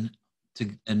machine to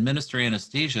administer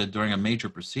anesthesia during a major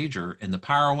procedure and the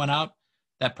power went out,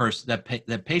 that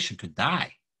patient could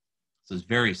die. So it's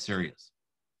very serious.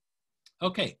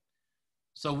 Okay,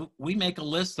 so we make a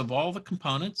list of all the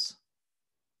components.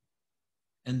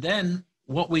 And then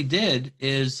what we did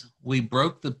is we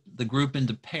broke the group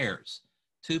into pairs,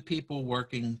 2 people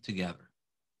working together.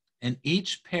 And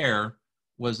each pair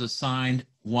was assigned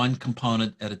 1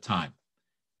 component at a time.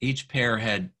 Each pair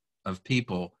of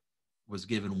people was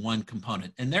given 1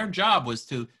 component. And their job was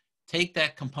to take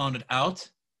that component out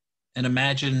and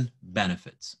imagine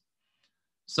benefits.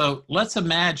 So let's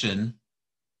imagine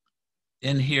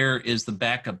in here is the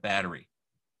backup battery.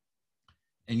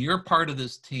 And you're part of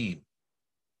this team.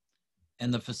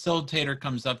 And the facilitator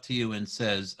comes up to you and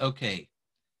says, okay,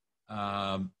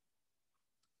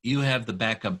 you have the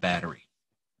backup battery.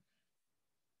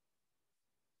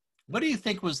 What do you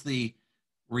think was the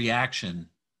reaction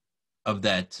of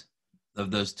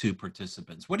those 2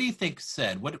 participants? What do you think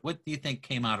said? What do you think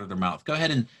came out of their mouth? Go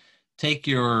ahead and take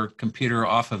your computer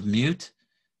off of mute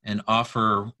and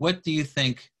offer, what do you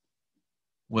think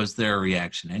was their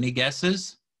reaction? Any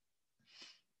guesses?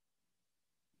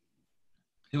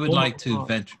 Who would like to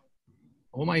venture?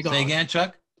 Oh my God. Say again,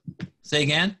 Chuck? Say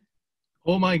again?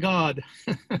 Oh my God.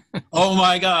 Oh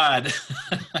my God.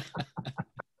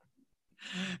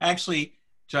 Actually,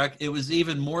 Chuck, it was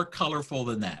even more colorful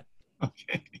than that.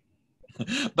 Okay.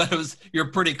 But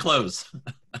you're pretty close.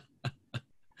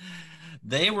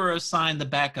 They were assigned the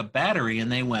backup battery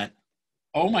and they went,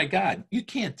 oh my God, you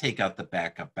can't take out the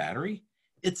backup battery.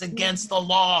 It's against the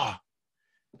law.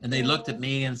 And they looked at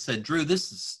me and said, Drew,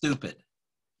 this is stupid.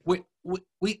 We're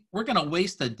going to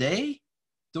waste a day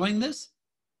doing this?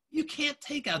 You can't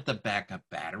take out the backup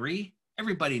battery.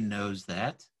 Everybody knows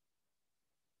that.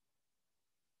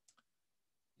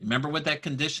 Remember what that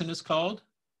condition is called?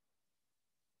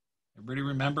 Everybody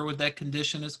remember what that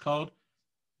condition is called?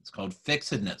 It's called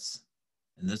fixedness.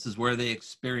 And this is where they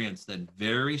experience that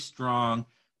very strong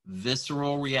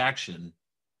visceral reaction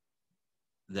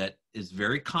that is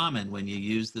very common when you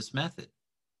use this method.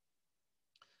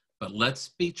 But let's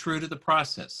be true to the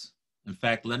process. In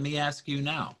fact, let me ask you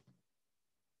now.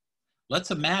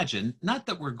 Let's imagine, not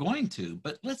that we're going to,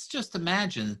 but let's just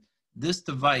imagine this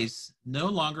device no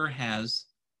longer has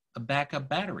a backup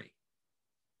battery.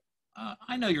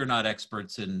 I know you're not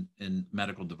experts in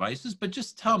medical devices, but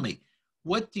just tell me,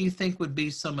 what do you think would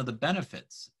be some of the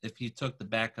benefits if you took the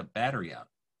backup battery out?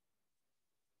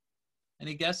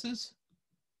 Any guesses?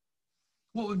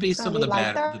 What would be some of the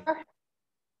battery?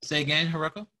 Say again,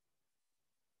 Haruko?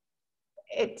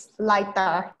 It's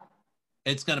lighter.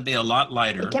 It's going to be a lot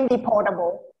lighter. It can be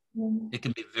portable. It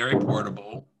can be very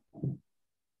portable.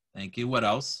 Thank you. What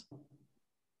else?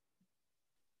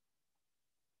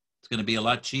 It's going to be a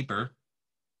lot cheaper.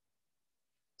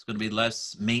 It's going to be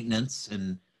less maintenance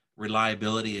and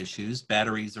reliability issues.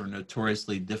 Batteries are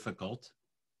notoriously difficult.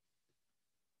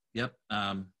 Yep.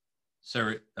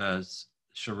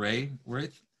 Sheree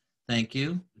Worth, thank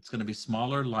you. It's going to be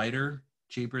smaller, lighter,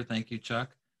 cheaper. Thank you,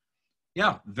 Chuck.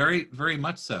 Yeah, very, very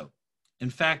much so. In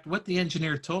fact, what the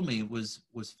engineer told me was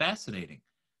fascinating.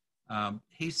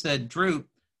 He said, Drew,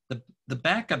 the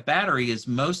backup battery is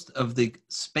most of the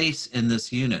space in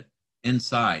this unit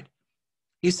inside.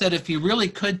 He said, if you really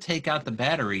could take out the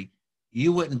battery,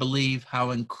 you wouldn't believe how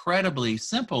incredibly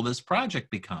simple this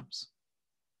project becomes.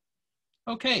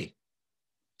 Okay.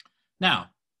 Now,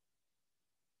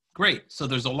 great. So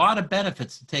there's a lot of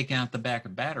benefits to taking out the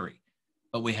backup battery,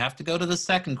 but we have to go to the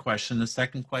second question. The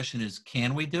second question is,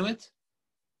 can we do it?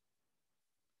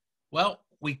 Well,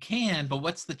 we can, but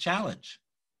what's the challenge?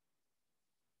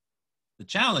 The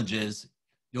challenge is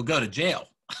you'll go to jail.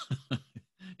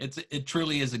 It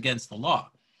truly is against the law.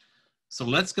 So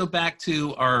let's go back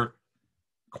to our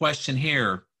question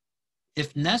here.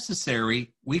 If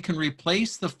necessary, we can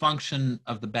replace the function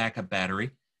of the backup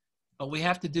battery, but we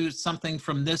have to do something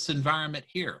from this environment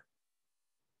here.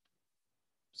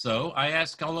 So I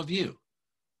ask all of you,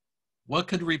 what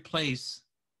could replace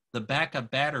the backup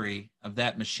battery of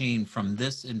that machine from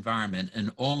this environment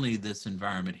and only this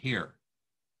environment here?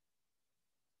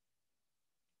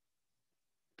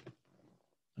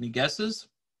 Any guesses?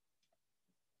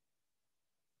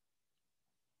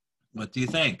 What do you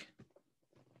think?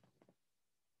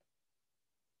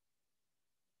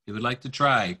 You would like to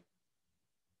try?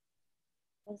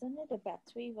 Wasn't it the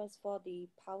battery was for the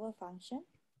power function?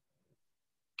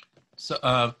 So,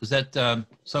 is that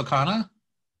Sokana?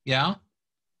 Yeah?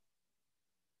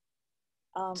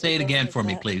 Say it again for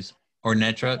me, please. Or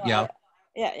Netra, No, yeah.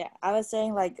 Yeah. I was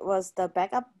saying like was the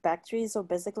backup battery. So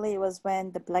basically it was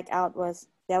when the blackout was,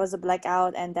 there was a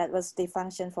blackout and that was the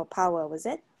function for power, was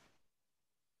it?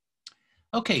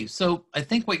 Okay, so I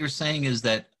think what you're saying is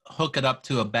that hook it up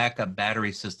to a backup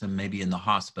battery system, maybe in the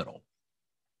hospital.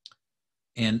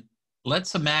 And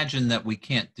let's imagine that we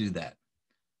can't do that.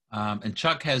 And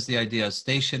Chuck has the idea of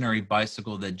stationary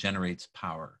bicycle that generates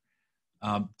power.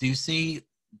 Do you see,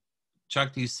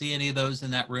 Chuck, do you see any of those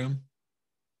in that room?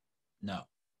 No.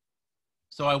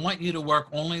 So I want you to work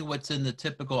only what's in the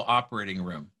typical operating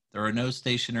room. There are no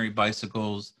stationary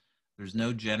bicycles. There's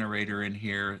no generator in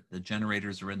here. The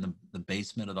generators are in the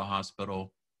basement of the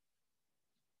hospital.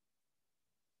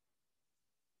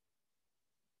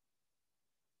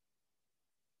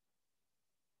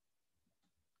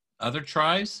 Other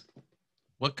tries?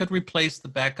 What could replace the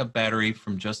backup battery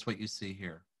from just what you see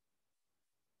here?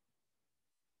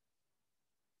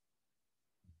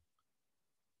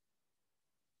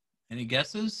 Any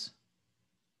guesses?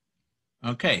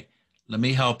 Okay, let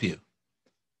me help you.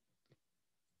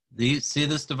 See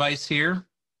this device here?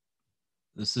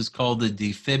 This is called the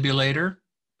defibrillator.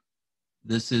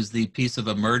 This is the piece of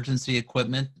emergency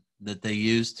equipment that they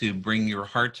use to bring your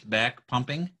heart back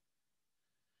pumping.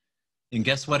 And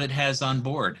guess what it has on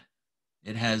board?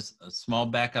 It has a small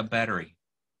backup battery.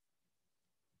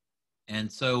 And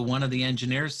so one of the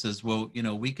engineers says, well, you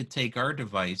know, we could take our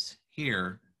device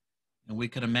here and we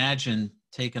could imagine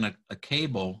taking a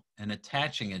cable and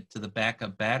attaching it to the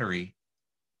backup battery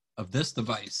of this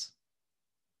device.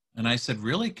 And I said,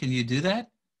 really, can you do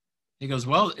that? He goes,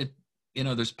 well,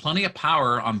 there's plenty of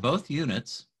power on both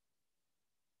units.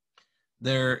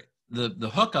 The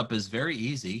hookup is very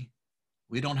easy.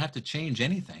 We don't have to change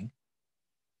anything.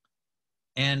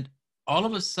 And all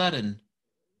of a sudden,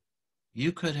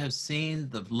 you could have seen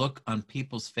the look on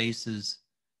people's faces.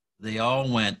 They all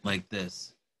went like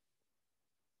this.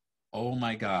 Oh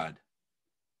my God.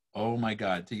 Oh my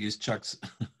God, to use Chuck's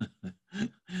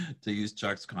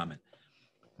comment.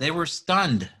 They were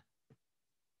stunned.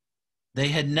 They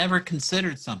had never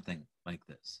considered something like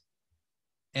this.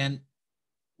 And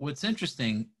what's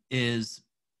interesting is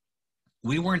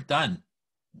we weren't done.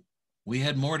 We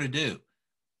had more to do.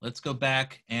 Let's go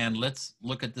back and let's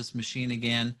look at this machine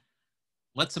again.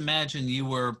 Let's imagine you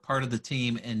were part of the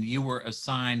team and you were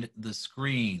assigned the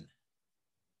screen.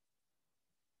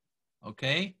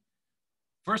 Okay?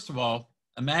 First of all,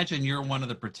 imagine you're one of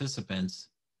the participants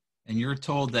and you're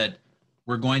told that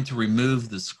we're going to remove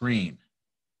the screen.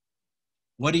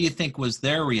 What do you think was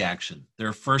their reaction,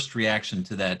 their first reaction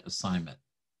to that assignment?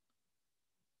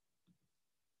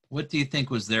 What do you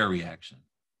think was their reaction?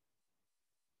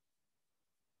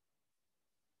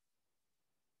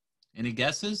 Any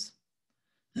guesses?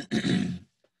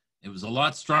 It was a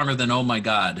lot stronger than, oh my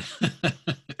God.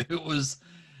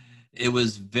 It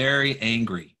was very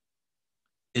angry.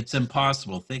 It's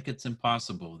impossible. Think it's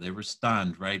impossible. They were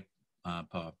stunned, right,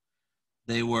 Paul?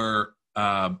 They were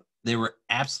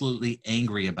absolutely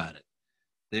angry about it.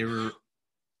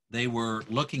 They were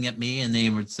looking at me and they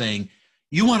were saying,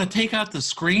 "You want to take out the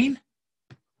screen?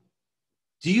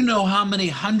 Do you know how many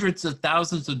hundreds of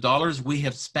thousands of dollars we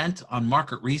have spent on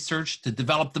market research to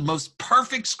develop the most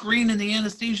perfect screen in the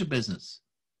anesthesia business?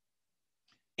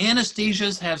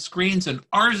 Anesthesias have screens and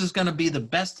ours is going to be the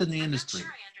best in the industry." I'm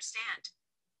not sure I understand.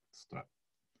 Stop.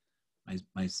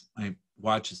 My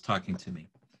watch is talking to me.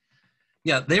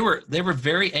 Yeah, they were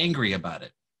very angry about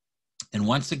it. And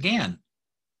once again,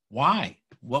 why?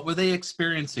 What were they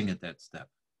experiencing at that step?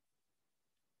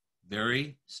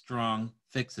 Very strong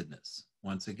fixedness,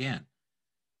 once again.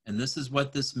 And this is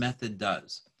what this method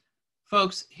does.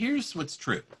 Folks, here's what's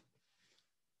true.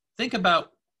 Think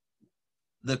about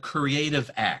the creative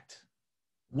act.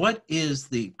 What is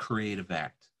the creative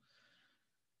act?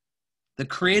 The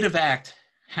creative act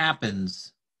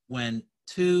happens when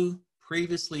two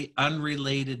previously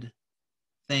unrelated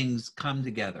things come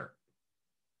together.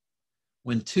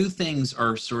 When two things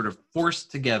are sort of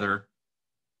forced together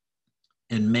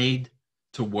and made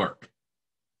to work.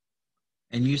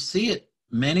 And you see it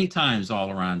many times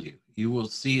all around you. You will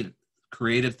see it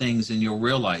creative things, and you'll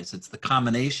realize it's the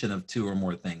combination of two or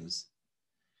more things.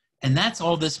 And that's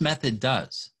all this method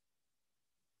does.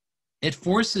 It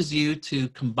forces you to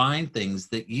combine things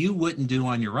that you wouldn't do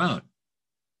on your own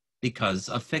because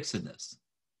of fixedness.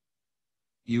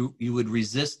 You would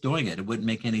resist doing it. It wouldn't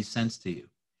make any sense to you.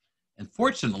 And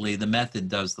fortunately, the method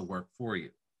does the work for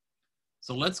you.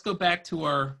 So let's go back to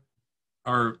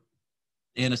our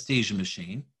anesthesia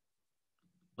machine.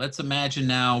 Let's imagine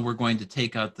now we're going to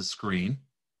take out the screen.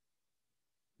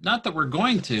 Not that we're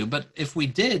going to, but if we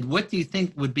did, what do you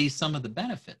think would be some of the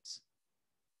benefits?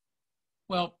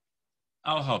 Well,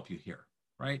 I'll help you here,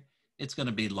 right? It's going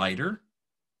to be lighter.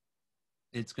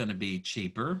 It's going to be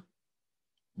cheaper,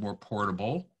 more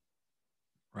portable,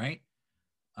 right?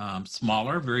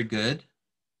 Smaller, very good.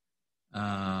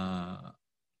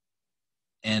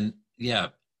 And yeah,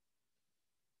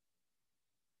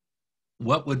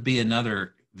 what would be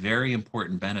another very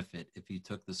important benefit if you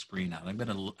took the screen out? I'm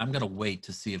gonna wait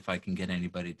to see if I can get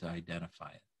anybody to identify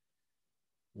it.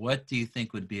 What do you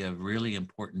think would be a really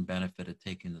important benefit of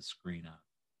taking the screen out?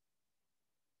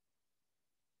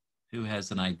 Who has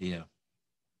an idea?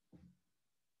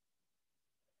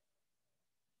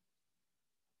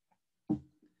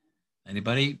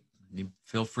 Anybody? You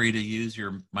feel free to use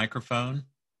your microphone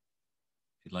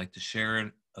if you'd like to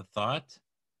share a thought.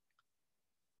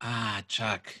 Ah,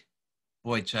 Chuck.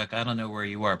 Boy, Chuck, I don't know where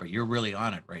you are, but you're really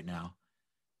on it right now.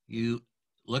 You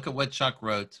look at what Chuck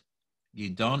wrote. You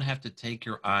don't have to take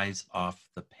your eyes off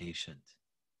the patient.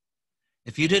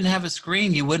 If you didn't have a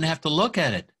screen, you wouldn't have to look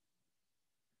at it.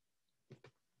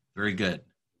 Very good.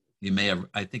 You may have,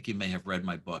 I think you may have read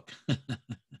my book.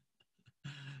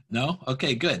 No?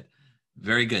 Okay, good.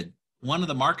 Very good. One of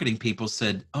the marketing people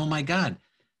said, oh my God,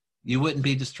 you wouldn't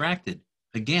be distracted.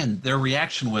 Again, their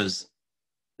reaction was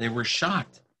they were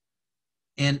shocked.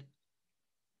 And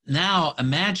now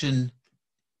imagine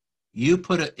you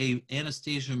put a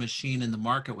anesthesia machine in the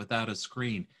market without a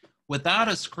screen. Without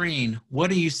a screen, what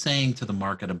are you saying to the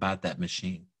market about that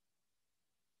machine?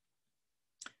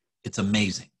 It's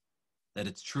amazing that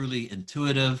it's truly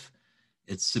intuitive.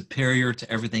 It's superior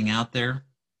to everything out there.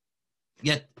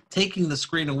 Yet taking the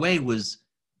screen away was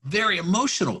very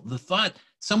emotional. The thought,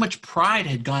 so much pride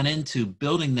had gone into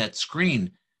building that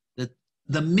screen that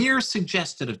the mere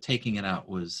suggestion of taking it out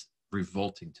was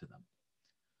revolting to them.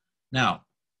 Now,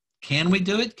 can we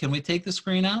do it? Can we take the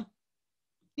screen out?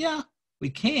 Yeah,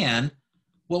 we can.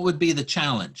 What would be the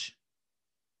challenge?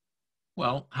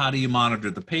 Well, how do you monitor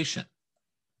the patient?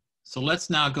 So let's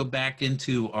now go back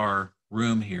into our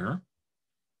room here.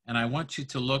 And I want you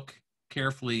to look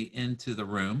carefully into the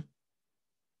room.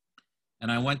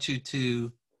 And I want you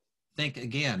to think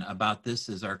again about this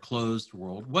as our closed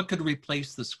world. What could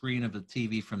replace the screen of a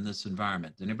TV from this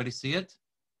environment? Anybody see it?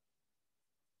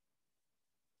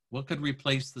 What could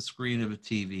replace the screen of a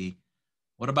TV?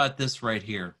 What about this right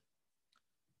here?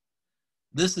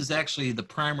 This is actually the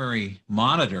primary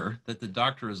monitor that the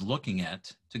doctor is looking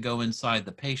at to go inside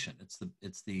the patient.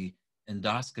 It's the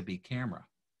endoscopy camera.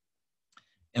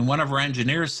 And one of our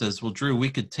engineers says, well, Drew, we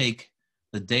could take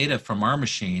the data from our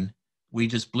machine, we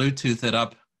just Bluetooth it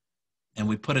up, and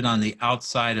we put it on the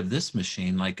outside of this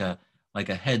machine like a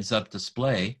heads-up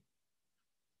display.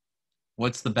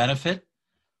 What's the benefit?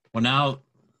 Well, now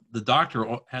the doctor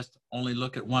has to only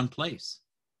look at one place.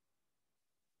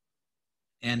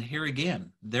 And here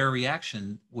again, their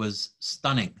reaction was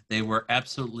stunning. They were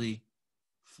absolutely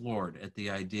floored at the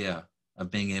idea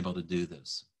of being able to do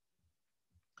this.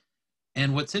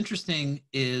 And what's interesting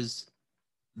is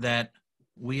that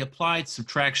we applied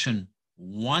subtraction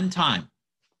one time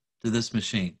to this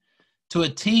machine, to a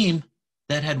team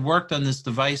that had worked on this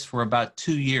device for about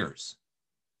 2 years.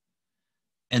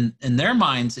 And in their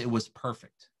minds, it was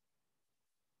perfect.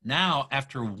 Now,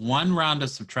 after one round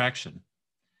of subtraction,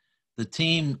 the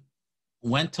team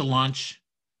went to lunch.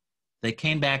 They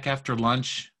came back after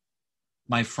lunch.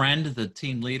 My friend, the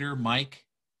team leader, Mike,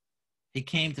 he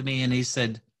came to me and he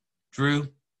said, Drew,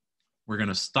 we're going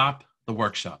to stop the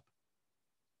workshop.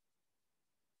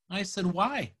 I said,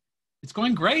 why? It's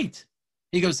going great.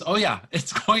 He goes, oh yeah,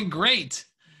 it's going great.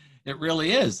 It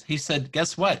really is. He said,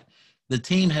 guess what? The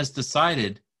team has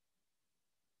decided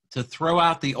to throw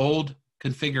out the old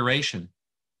configuration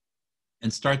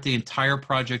and start the entire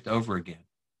project over again.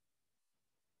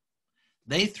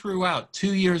 They threw out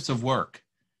 2 years of work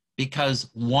because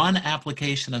one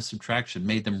application of subtraction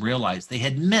made them realize they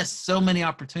had missed so many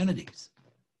opportunities.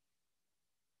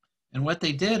 And what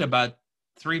they did about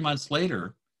 3 months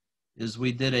later is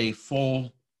we did a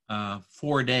full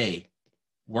 4-day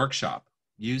workshop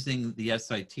using the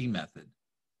SIT method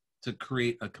to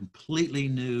create a completely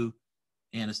new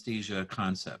anesthesia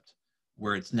concept.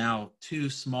 where it's now two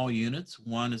small units.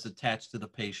 One is attached to the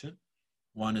patient,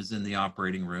 one is in the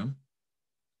operating room.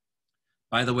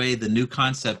 By the way, the new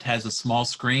concept has a small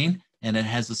screen and it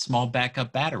has a small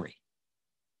backup battery.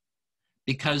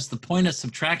 Because the point of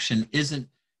subtraction isn't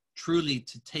truly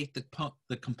to take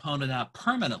the component out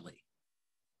permanently.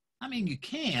 I mean, you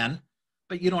can,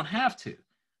 but you don't have to.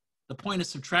 The point of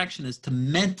subtraction is to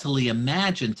mentally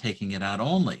imagine taking it out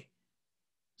only,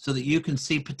 so that you can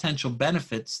see potential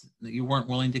benefits that you weren't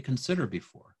willing to consider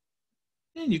before.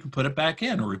 And you can put it back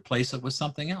in or replace it with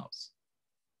something else.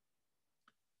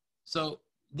 So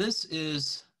this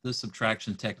is the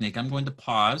subtraction technique. I'm going to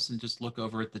pause and just look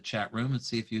over at the chat room and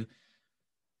see if you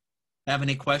have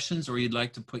any questions or you'd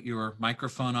like to put your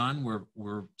microphone on.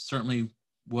 We're certainly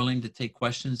willing to take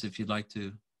questions if you'd like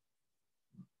to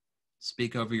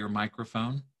speak over your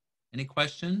microphone. Any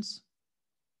questions?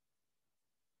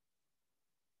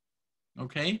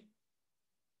 Okay.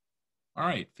 All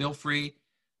right. Feel free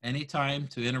anytime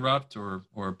to interrupt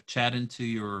or chat into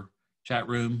your chat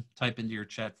room, type into your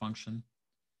chat function.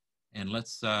 And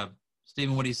let's,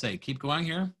 Stephen, what do you say? Keep going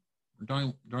here? We're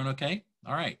doing okay?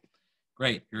 All right.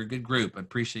 Great. You're a good group. I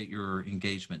appreciate your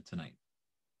engagement tonight.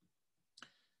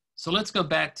 So let's go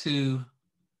back to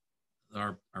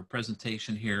our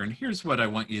presentation here. And here's what I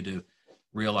want you to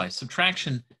realize.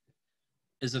 Subtraction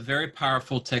is a very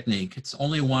powerful technique. It's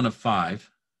only one of 5.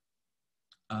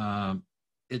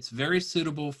 It's very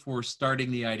suitable for starting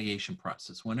the ideation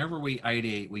process. Whenever we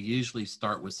ideate, we usually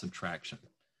start with subtraction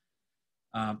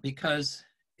because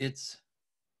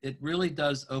it really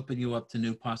does open you up to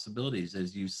new possibilities,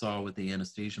 as you saw with the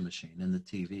anesthesia machine and the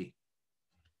TV.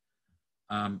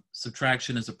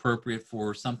 Subtraction is appropriate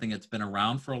for something that's been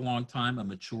around for a long time, a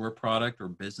mature product or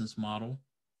business model.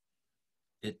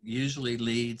 It usually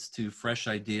leads to fresh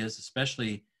ideas,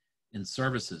 especially in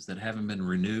services that haven't been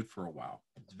renewed for a while.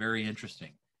 It's very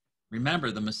interesting.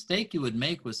 Remember, the mistake you would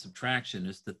make with subtraction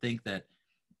is to think that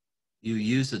you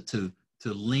use it to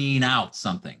lean out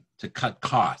something, to cut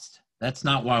cost. That's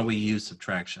not why we use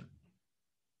subtraction.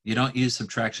 You don't use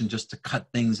subtraction just to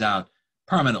cut things out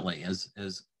permanently as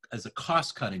a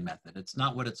cost-cutting method. It's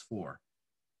not what it's for.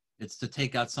 It's to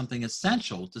take out something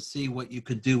essential to see what you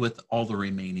could do with all the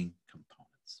remaining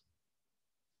components.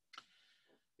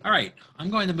 All right, I'm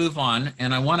going to move on,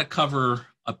 and I want to cover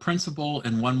a principle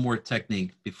and one more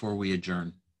technique before we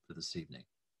adjourn for this evening.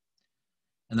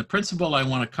 And the principle I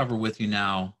want to cover with you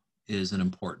now is an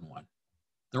important one.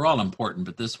 They're all important,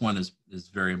 but this one is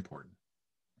very important.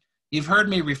 You've heard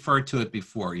me refer to it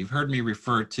before. You've heard me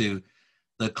refer to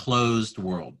the closed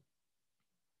world.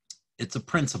 It's a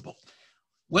principle.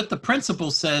 What the principle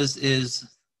says is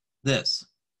this: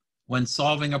 when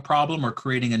solving a problem or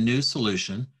creating a new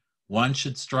solution, one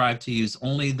should strive to use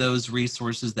only those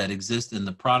resources that exist in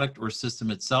the product or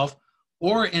system itself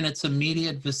or in its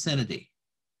immediate vicinity.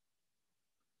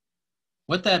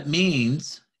 What that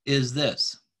means is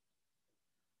this: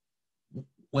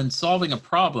 when solving a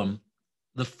problem,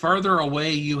 the further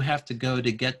away you have to go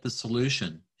to get the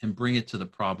solution and bring it to the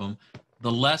problem,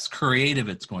 the less creative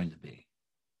it's going to be.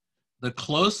 The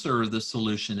closer the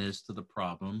solution is to the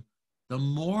problem, the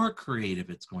more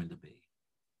creative it's going to be.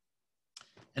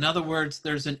 In other words,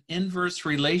 there's an inverse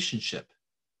relationship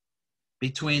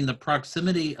between the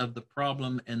proximity of the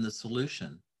problem and the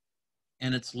solution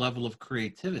and its level of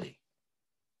creativity.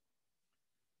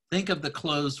 Think of the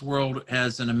closed world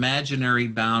as an imaginary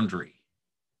boundary.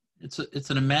 It's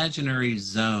an imaginary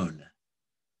zone,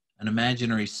 an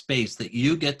imaginary space that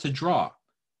you get to draw.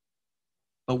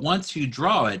 But once you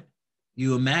draw it,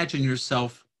 you imagine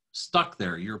yourself stuck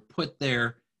there. You're put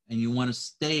there and you want to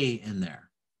stay in there.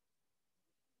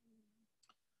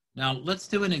 Now, let's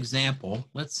do an example.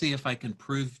 Let's see if I can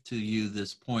prove to you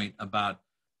this point about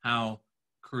how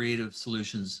creative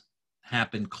solutions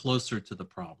happen closer to the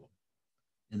problem,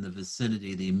 in the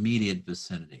vicinity, the immediate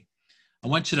vicinity. I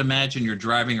want you to imagine you're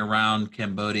driving around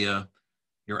Cambodia,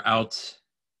 you're out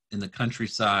in the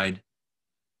countryside,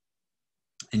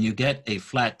 and you get a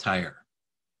flat tire.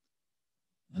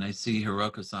 And I see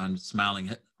Hiroka-san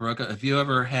smiling. Hiroka, have you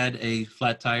ever had a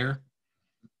flat tire?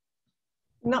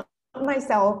 Not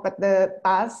myself, but the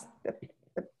bus,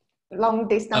 the long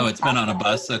distance. Oh, it's been on a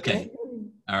bus? Okay.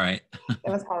 All right. It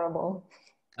was horrible.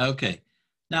 Okay.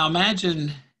 Now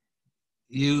imagine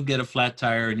you get a flat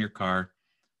tire in your car.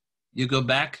 You go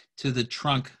back to the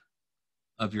trunk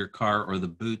of your car, or the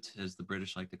boot, as the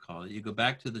British like to call it. You go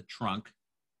back to the trunk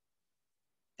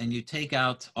and you take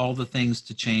out all the things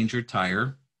to change your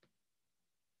tire.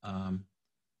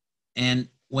 And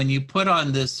when you put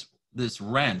on this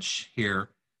wrench here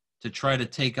to try to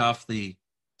take off the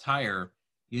tire,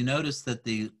 you notice that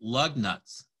the lug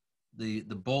nuts,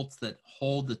 the bolts that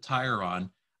hold the tire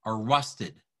on are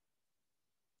rusted,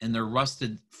 and they're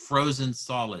rusted frozen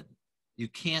solid. You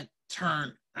can't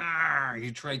turn.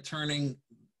 You try turning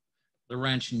the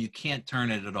wrench and you can't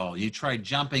turn it at all. You try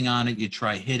jumping on it, you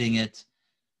try hitting it.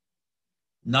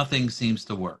 Nothing seems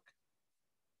to work.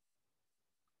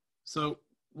 So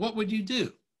what would you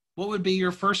do? What would be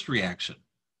your first reaction?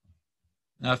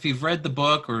 Now, if you've read the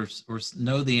book or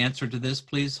know the answer to this,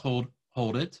 please hold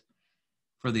it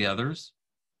for the others.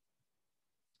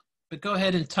 But go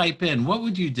ahead and type in, what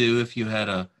would you do if you had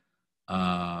a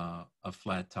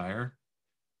flat tire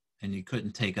and you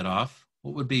couldn't take it off?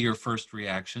 What would be your first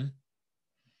reaction?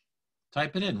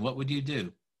 Type it in. What would you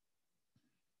do?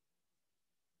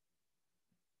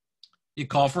 You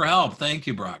call for help. Thank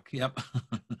you, Brock. Yep.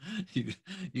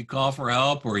 you call for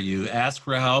help, or you ask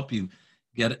for help. You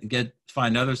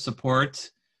find other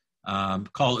support.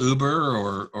 Call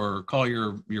Uber or call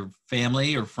your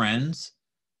family or friends.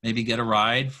 Maybe get a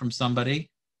ride from somebody.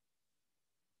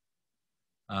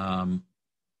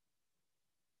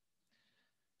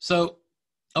 So,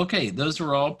 okay, those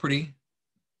are all pretty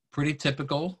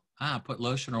typical. Put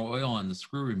lotion or oil on the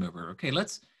screw remover. Okay,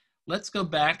 let's go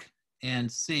back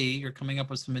and see. You're coming up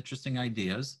with some interesting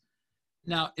ideas.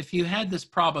 Now, if you had this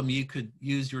problem, you could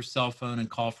use your cell phone and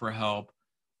call for help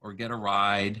or get a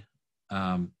ride.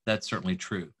 That's certainly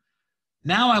true.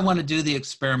 Now I want to do the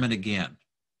experiment again.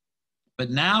 But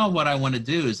now what I want to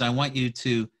do is I want you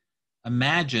to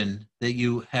imagine that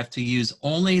you have to use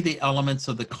only the elements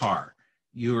of the car.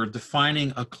 You are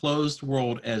defining a closed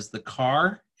world as the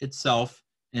car itself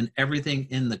and everything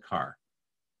in the car.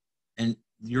 And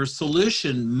your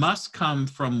solution must come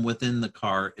from within the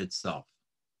car itself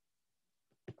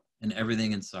and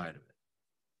everything inside of it.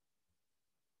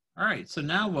 All right, so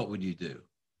now what would you do?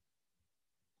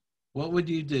 What would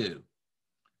you do?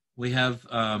 We have,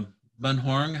 Ben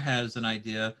Horn has an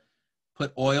idea.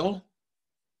 Put oil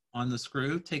on the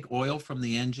screw. Take oil from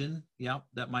the engine. Yep,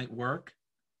 that might work.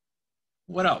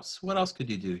 What else? What else could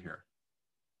you do here?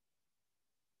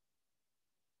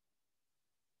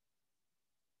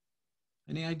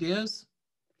 Any ideas?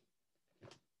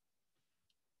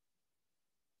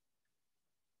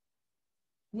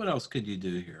 What else could you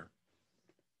do here?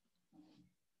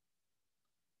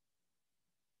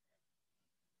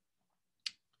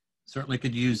 Certainly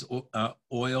could use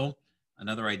oil.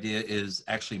 Another idea is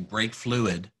actually brake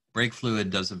fluid. Brake fluid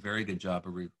does a very good job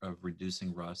of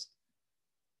reducing rust.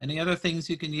 Any other things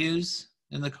you can use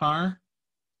in the car?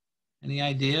 Any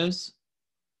ideas?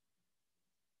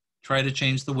 Try to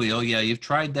change the wheel. Yeah, you've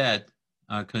tried that,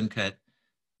 Kunket,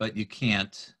 but you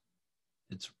can't.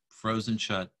 It's frozen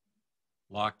shut,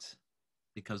 locked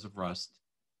because of rust.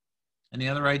 Any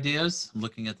other ideas? I'm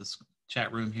looking at the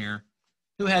chat room here.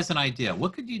 Who has an idea?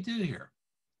 What could you do here?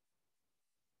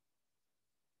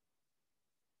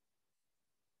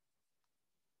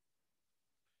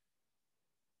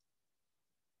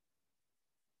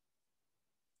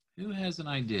 Who has an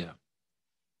idea?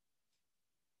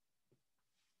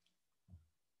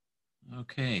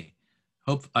 Okay.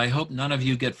 I hope none of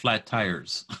you get flat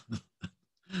tires.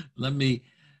 Let me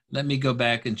go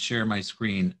back and share my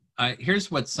screen.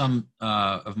 Here's what some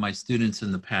of my students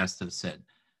in the past have said.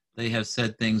 They have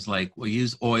said things like, well,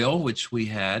 use oil, which we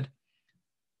had.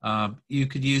 You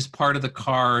could use part of the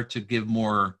car to give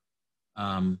more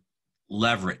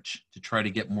leverage, to try to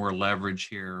get more leverage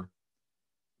here,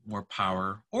 more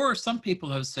power. Or some people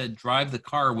have said, drive the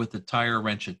car with the tire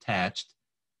wrench attached.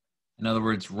 In other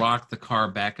words, rock the car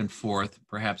back and forth,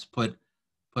 perhaps put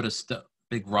a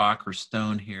big rock or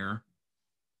stone here.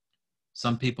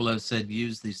 Some people have said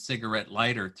use the cigarette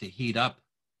lighter to heat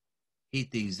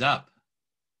these up,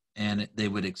 and they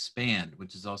would expand,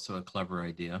 which is also a clever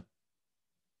idea.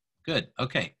 Good,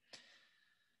 okay.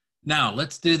 Now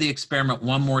let's do the experiment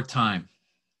one more time.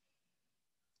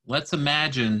 Let's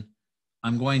imagine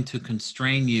I'm going to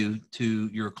constrain you to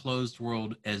your closed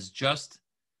world as just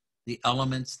the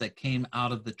elements that came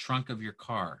out of the trunk of your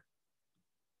car.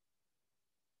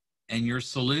 And your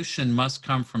solution must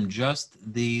come from just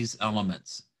these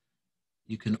elements.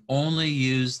 You can only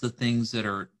use the things that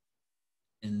are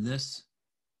in this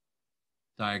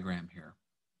diagram here.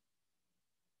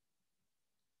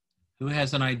 Who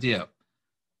has an idea?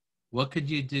 What could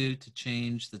you do to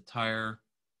change the tire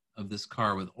of this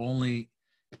car with only,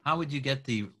 how would you get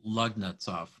the lug nuts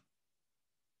off?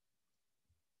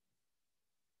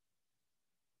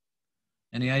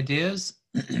 Any ideas?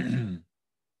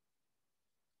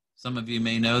 Some of you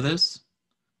may know this.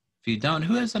 If you don't,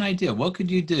 who has an idea? What could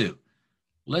you do?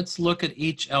 Let's look at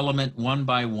each element one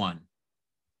by one.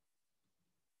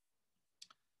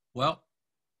 Well,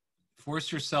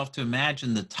 force yourself to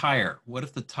imagine the tire. What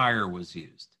if the tire was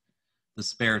used? The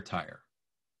spare tire.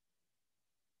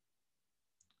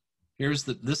 Here's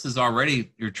this is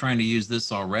already, you're trying to use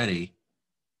this already.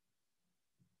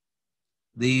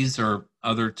 These are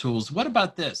other tools. What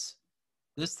about this?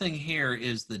 This thing here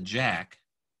is the jack.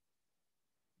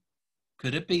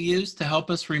 Could it be used to help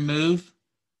us remove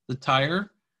the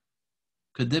tire?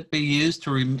 Could it be used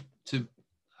to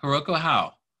Hiroko,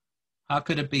 how? How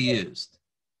could it be used?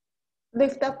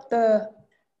 Lift up the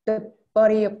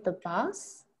body of the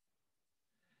bus.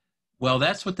 Well,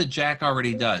 that's what the jack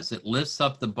already does. It lifts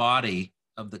up the body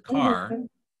of the car. Mm-hmm.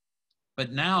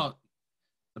 But now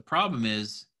the problem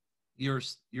is your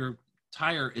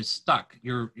tire is stuck.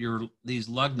 These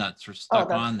lug nuts are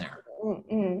stuck on there.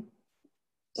 Mm-hmm.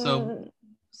 So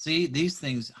see these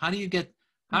things, how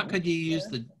could you use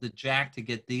the jack to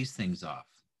get these things off?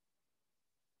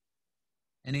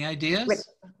 Any ideas?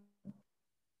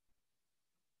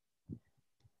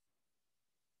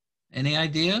 Any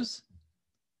ideas?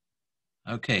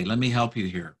 Okay, let me help you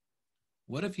here.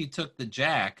 What if you took the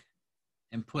jack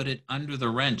and put it under the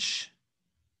wrench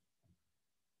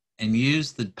and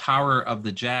used the power of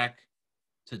the jack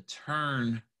to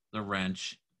turn the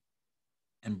wrench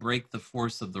and break the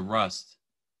force of the rust?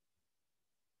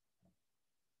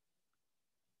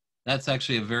 That's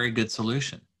actually a very good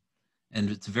solution. And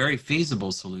it's a very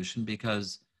feasible solution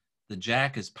because the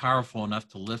jack is powerful enough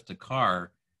to lift a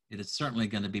car. It is certainly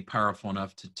going to be powerful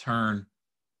enough to turn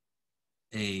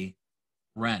a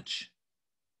wrench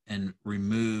and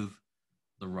remove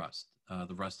the rust,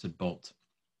 the rusted bolt.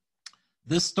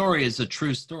 This story is a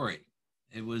true story.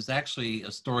 It was actually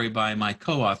a story by my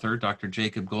co-author, Dr.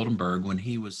 Jacob Goldenberg, when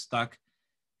he was stuck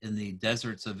in the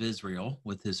deserts of Israel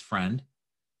with his friend.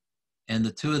 And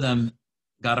the two of them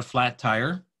got a flat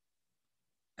tire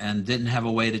and didn't have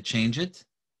a way to change it.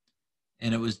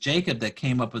 And it was Jacob that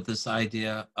came up with this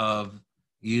idea of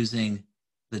using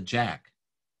the jack.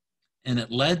 And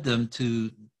it led them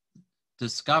to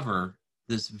discover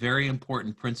this very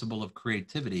important principle of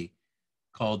creativity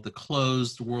called the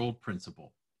closed world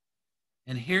principle.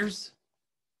 And here's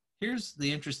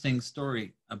the interesting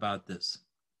story about this.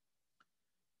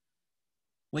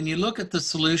 When you look at the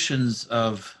solutions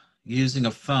of using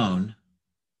a phone,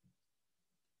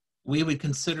 we would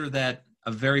consider that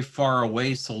a very far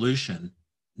away solution,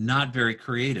 not very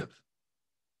creative.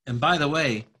 And by the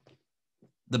way,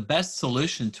 the best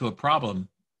solution to a problem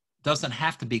doesn't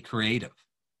have to be creative.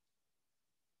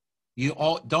 You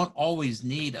don't always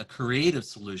need a creative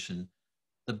solution.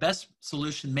 The best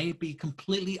solution may be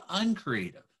completely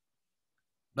uncreative.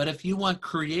 But if you want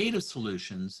creative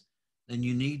solutions, then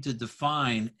you need to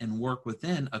define and work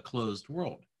within a closed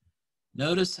world.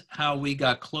 Notice how we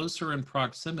got closer in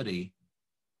proximity.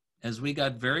 As we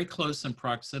got very close in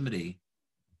proximity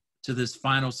to this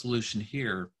final solution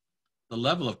here, the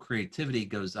level of creativity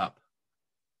goes up.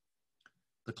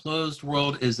 The closed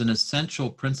world is an essential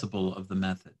principle of the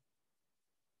method.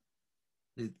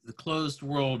 The closed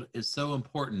world is so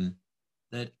important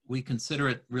that we consider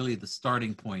it really the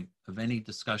starting point of any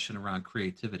discussion around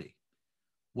creativity.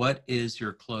 What is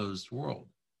your closed world?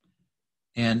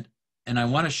 And I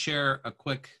want to share a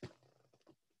quick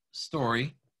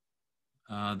story.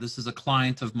 This is a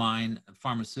client of mine, a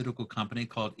pharmaceutical company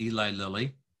called Eli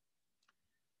Lilly.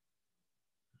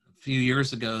 A few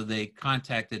years ago, they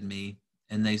contacted me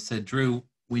and they said, Drew,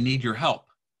 we need your help.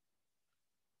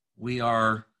 We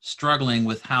are struggling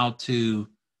with how to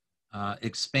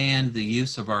expand the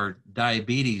use of our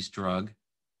diabetes drug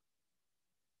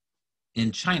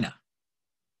in China.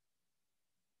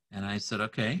 And I said,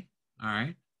 okay, all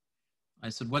right. I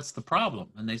said, what's the problem?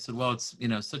 And they said, well, it's,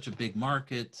 such a big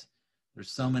market.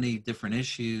 There's so many different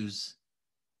issues.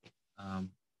 And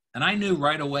I knew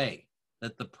right away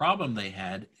that the problem they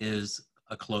had is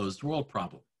a closed world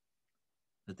problem,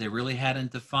 that they really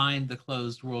hadn't defined the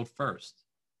closed world first.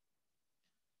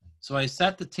 So I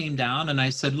sat the team down and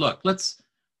I said, look, let's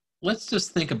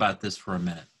just think about this for a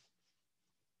minute.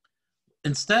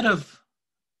 Instead of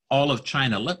all of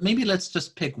China, maybe let's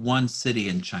just pick one city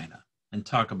in China and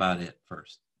talk about it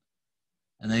first.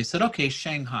 And they said, okay,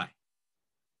 Shanghai.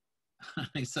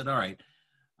 I said, all right,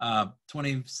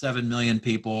 27 million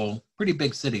people, pretty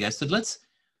big city. I said, let's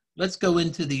go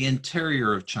into the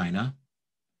interior of China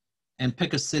and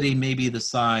pick a city maybe the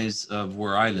size of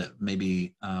where I live,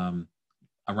 maybe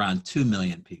around 2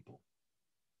 million people.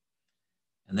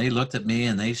 And they looked at me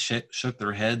and they shook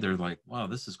their head. They're like, wow,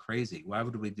 this is crazy. Why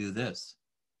would we do this?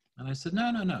 And I said,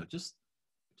 no, just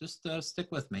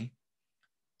stick with me.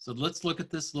 So let's look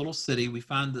at this little city. We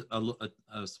found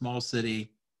a small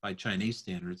city by Chinese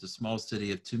standards, a small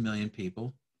city of 2 million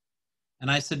people.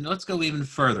 And I said, let's go even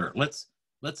further. Let's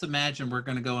imagine we're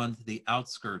going to go onto the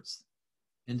outskirts,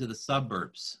 into the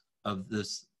suburbs of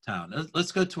this town.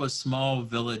 Let's go to a small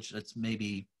village that's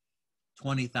maybe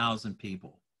 20,000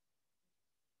 people.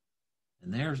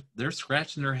 And they're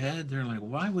scratching their head. They're like,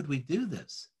 why would we do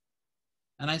this?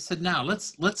 And I said, now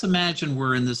let's imagine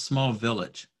we're in this small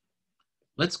village.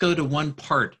 Let's go to one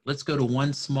part. Let's go to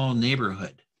one small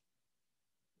neighborhood.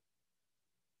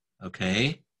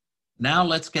 Okay. Now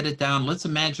let's get it down. Let's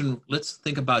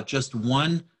think about just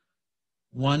one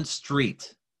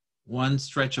street, one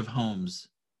stretch of homes.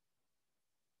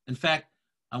 In fact,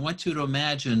 I want you to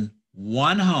imagine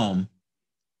one home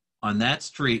on that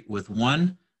street with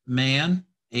one man,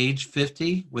 age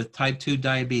 50, with type 2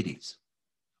 diabetes.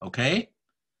 Okay?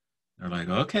 They're like,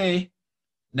 okay.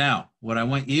 Now, what I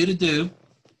want you to do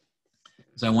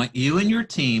is I want you and your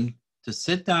team to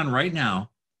sit down right now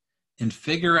and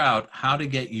figure out how to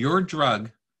get your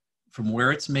drug from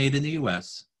where it's made in the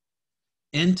US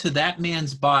into that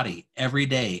man's body every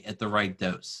day at the right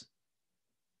dose.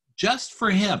 Just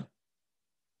for him,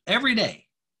 every day.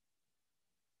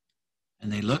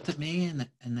 And they looked at me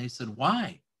and they said,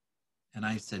 why? And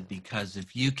I said, because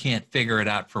if you can't figure it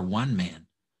out for one man,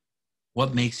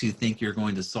 what makes you think you're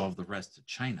going to solve the rest of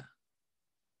China?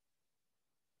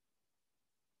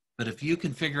 But if you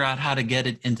can figure out how to get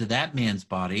it into that man's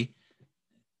body,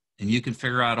 and you can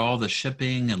figure out all the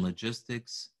shipping and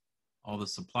logistics, all the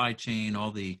supply chain,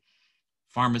 all the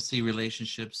pharmacy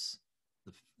relationships,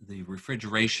 the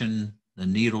refrigeration, the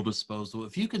needle disposal,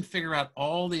 if you can figure out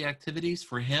all the activities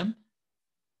for him,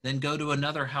 then go to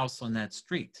another house on that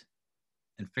street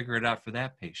and figure it out for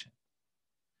that patient.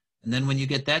 And then when you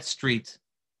get that street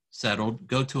settled,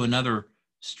 go to another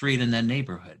street in that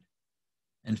neighborhood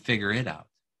and figure it out.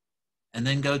 And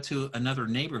then go to another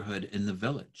neighborhood in the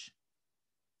village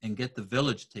and get the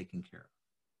village taken care of.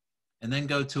 And then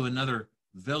go to another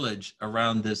village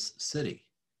around this city.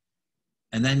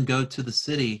 And then go to the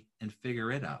city and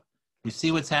figure it out. You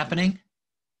see what's happening?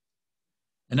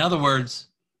 In other words,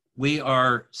 we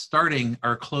are starting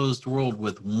our closed world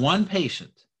with one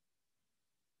patient.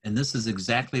 And this is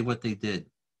exactly what they did.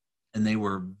 And they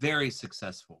were very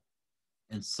successful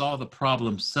and saw the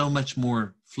problem so much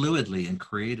more fluidly and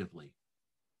creatively.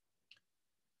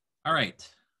 All right.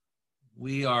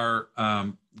 We are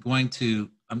going to,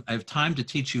 I have time to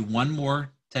teach you one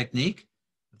more technique,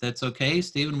 if that's okay.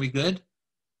 Stephen, we good?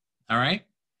 All right.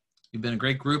 You've been a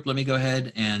great group. Let me go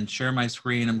ahead and share my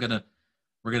screen.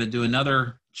 We're going to do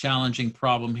another challenging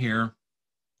problem here.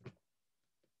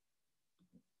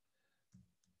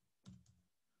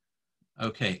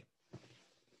 Okay.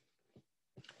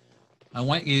 I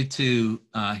want you to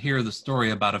hear the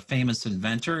story about a famous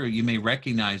inventor. You may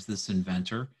recognize this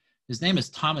inventor. His name is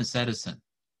Thomas Edison.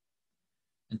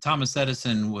 And Thomas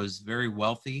Edison was very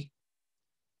wealthy.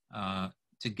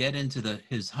 To get into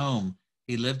his home,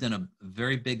 he lived in a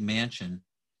very big mansion.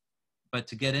 But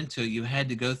to get into it, you had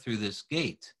to go through this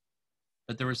gate.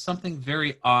 But there was something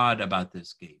very odd about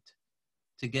this gate.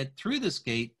 To get through this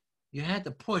gate, you had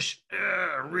to push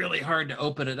really hard to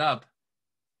open it up.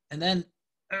 And then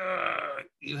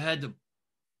you had to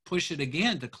push it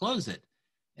again to close it.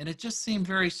 And it just seemed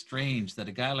very strange that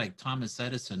a guy like Thomas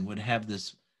Edison would have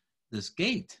this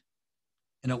gate.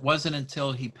 And it wasn't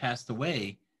until he passed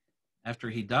away, after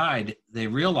he died, they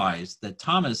realized that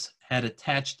Thomas had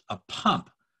attached a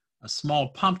pump, a small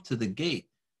pump to the gate,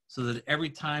 so that every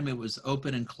time it was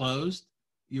open and closed,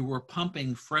 you were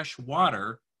pumping fresh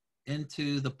water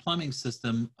into the plumbing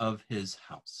system of his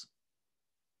house.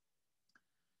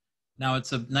 Now,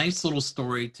 it's a nice little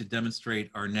story to demonstrate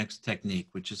our next technique,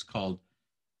 which is called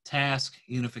task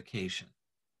unification.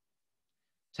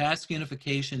 Task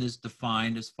unification is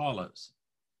defined as follows.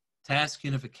 Task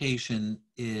unification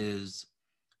is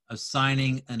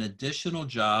assigning an additional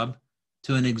job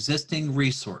to an existing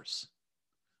resource.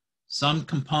 Some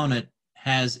component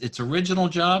has its original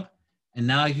job, and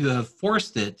now you have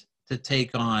forced it to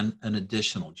take on an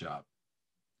additional job.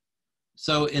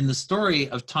 So in the story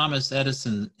of Thomas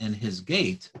Edison and his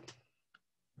gate,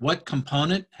 what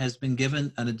component has been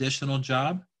given an additional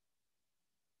job?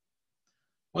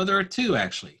 Well, there are two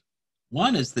actually.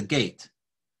 One is the gate.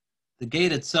 The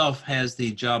gate itself has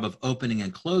the job of opening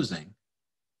and closing.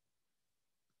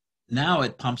 Now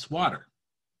it pumps water.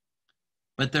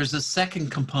 But there's a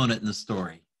second component in the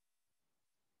story.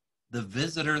 The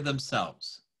visitor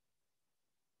themselves.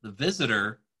 The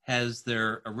visitor has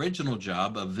their original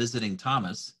job of visiting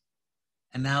Thomas,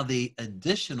 and now the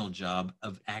additional job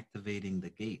of activating the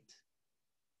gate.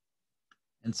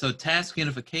 And so task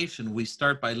unification, we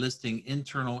start by listing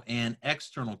internal and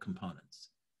external components.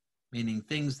 meaning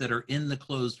things that are in the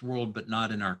closed world but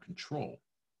not in our control.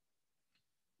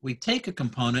 We take a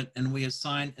component and we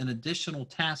assign an additional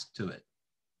task to it.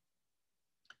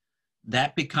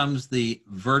 That becomes the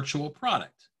virtual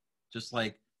product, just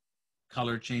like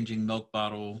color changing milk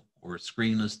bottle or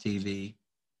screenless TV.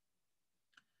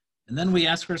 And then we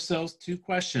ask ourselves two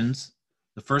questions.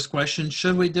 The first question,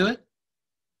 should we do it?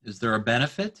 Is there a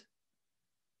benefit?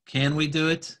 Can we do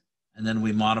it? And then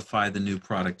we modify the new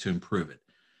product to improve it.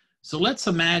 So let's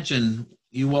imagine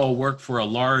you all work for a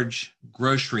large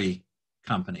grocery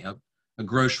company, a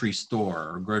grocery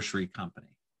store or grocery company.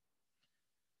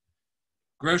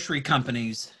 Grocery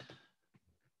companies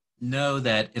know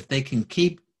that if they can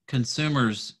keep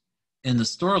consumers in the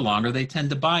store longer, they tend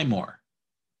to buy more.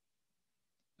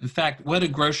 In fact, what do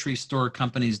grocery store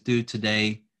companies do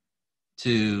today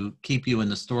to keep you in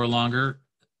the store longer?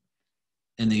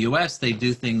 In the US, they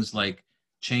do things like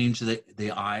change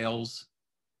the aisles,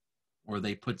 or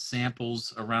they put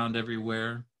samples around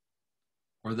everywhere,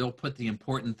 or they'll put the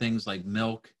important things like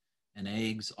milk and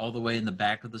eggs all the way in the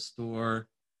back of the store.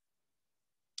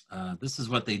 This is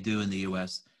what they do in the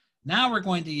US. Now we're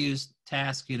going to use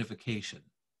task unification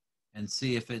and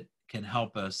see if it can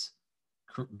help us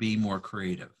be more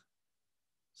creative.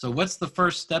 So what's the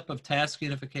first step of task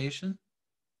unification?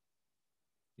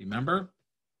 Remember?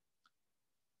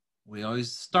 We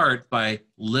always start by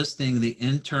listing the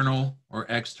internal or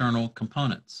external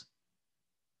components.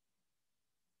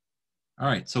 All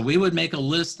right, so we would make a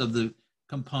list of the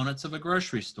components of a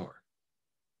grocery store.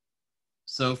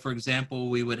 So for example,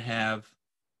 we would have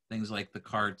things like the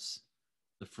carts,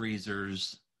 the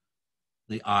freezers,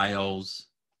 the aisles.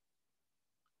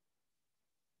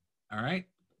 All right,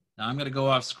 now I'm gonna go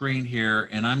off screen here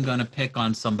and I'm gonna pick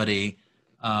on somebody.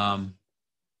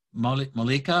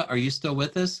 Malika, are you still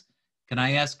with us? Can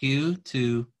I ask you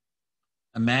to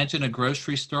imagine a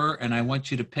grocery store and I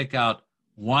want you to pick out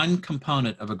one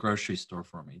component of a grocery store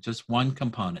for me, just one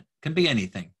component. Can be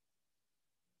anything.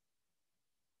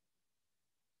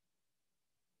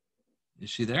 Is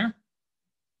she there?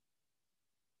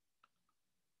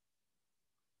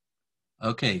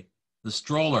 Okay, the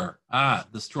stroller.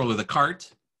 The stroller, the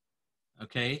cart.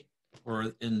 Okay,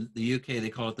 or in the UK, they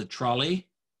call it the trolley,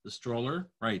 the stroller,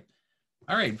 right.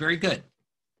 All right, very good.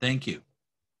 Thank you.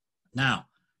 Now,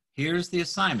 here's the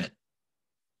assignment.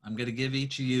 I'm going to give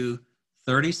each of you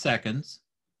 30 seconds.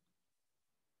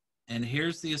 And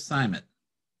here's the assignment.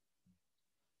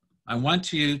 I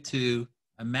want you to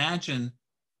imagine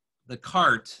the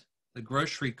cart, the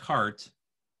grocery cart,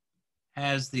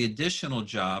 has the additional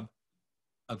job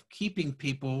of keeping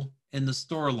people in the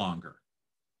store longer.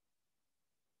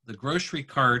 The grocery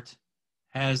cart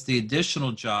has the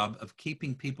additional job of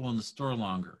keeping people in the store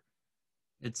longer.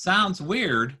 It sounds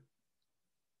weird,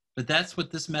 but that's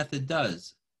what this method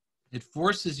does. It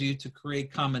forces you to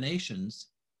create combinations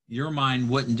your mind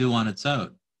wouldn't do on its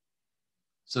own.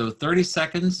 So 30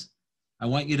 seconds, I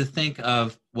want you to think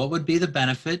of what would be the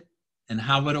benefit and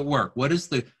how would it work? What is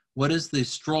the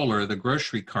stroller, the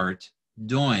grocery cart,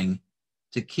 doing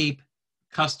to keep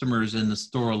customers in the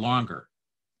store longer?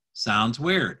 Sounds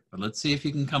weird, but let's see if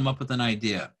you can come up with an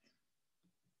idea.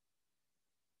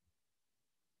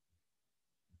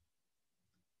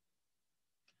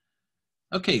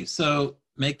 Okay, so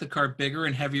make the cart bigger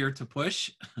and heavier to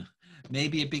push.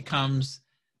 Maybe it becomes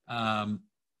a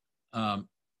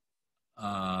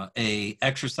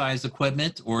exercise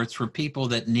equipment, or it's for people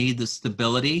that need the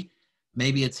stability.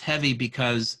 Maybe it's heavy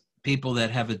because people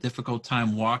that have a difficult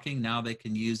time walking, now they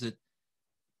can use it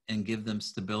and give them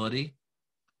stability.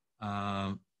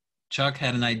 Chuck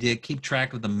had an idea, keep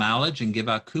track of the mileage and give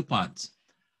out coupons.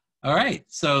 All right,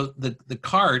 so the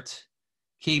cart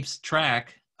keeps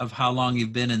track of how long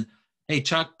you've been in. Hey,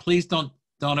 Chuck, please don't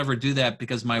ever do that,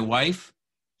 because my wife,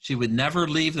 she would never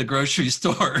leave the grocery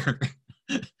store.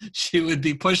 She would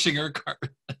be pushing her cart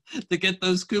to get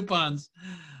those coupons.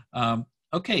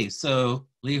 Okay, so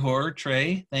Lee Hoare,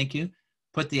 Trey, thank you.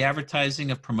 Put the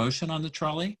advertising of promotion on the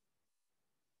trolley.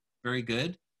 Very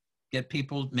good. Get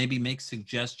people, maybe make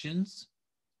suggestions.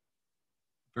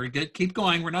 Very good. Keep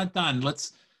going. We're not done.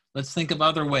 Let's think of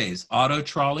other ways. Auto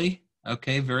trolley.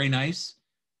 Okay, very nice.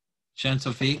 Shan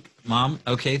Sophie, Mom.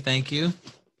 Okay, thank you.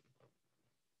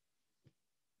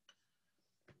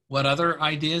 What other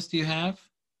ideas do you have?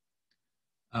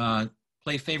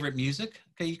 Play favorite music.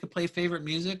 Okay, you could play favorite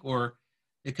music, or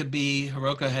it could be,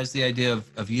 Hiroka has the idea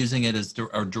of using it as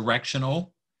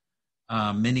directional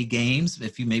mini games.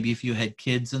 Maybe if you had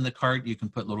kids in the cart, you can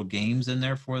put little games in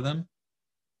there for them.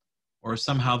 Or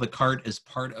somehow the cart is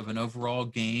part of an overall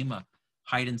game, a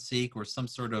hide and seek, or some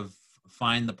sort of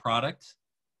find the product.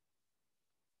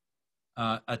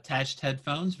 Attached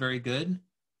headphones, very good.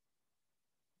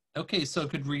 Okay, so it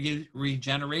could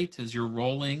regenerate as you're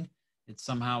rolling. It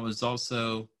somehow is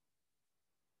also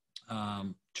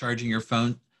charging your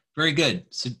phone. Very good.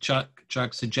 So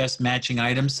Chuck suggests matching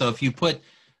items. So if you put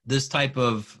this type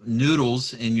of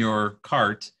noodles in your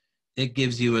cart, it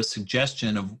gives you a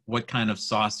suggestion of what kind of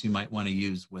sauce you might want to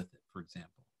use with it, for example.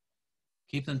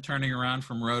 Keep them turning around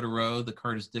from row to row. The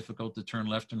cart is difficult to turn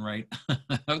left and right.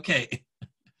 Okay.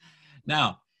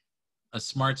 Now, a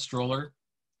smart stroller.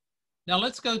 Now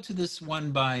let's go to this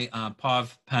one by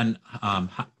Pav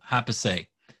Hapase.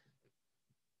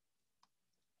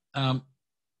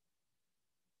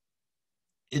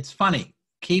 It's funny.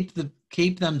 Keep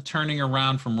them turning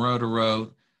around from row to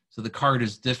row so the cart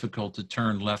is difficult to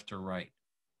turn left or right.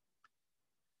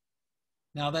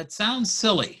 Now that sounds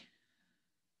silly.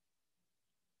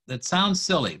 That sounds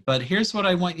silly, but here's what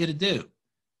I want you to do.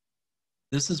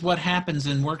 This is what happens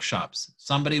in workshops.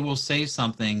 Somebody will say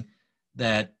something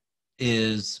that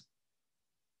is,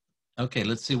 okay,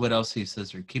 let's see what else he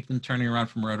says here. Keep them turning around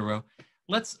from row to row.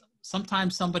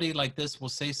 Sometimes somebody like this will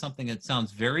say something that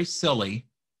sounds very silly,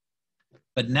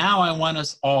 but now I want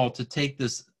us all to take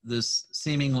this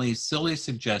seemingly silly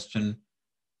suggestion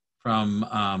from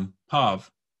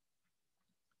Pav.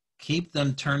 Keep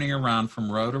them turning around from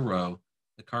row to row.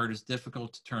 The cart is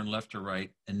difficult to turn left or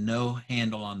right, and no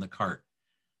handle on the cart.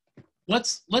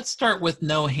 Let's start with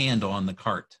no handle on the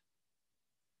cart.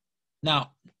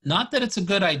 Now, not that it's a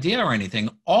good idea or anything.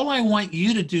 All I want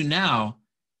you to do now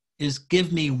is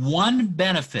give me one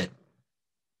benefit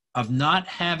of not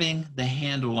having the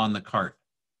handle on the cart.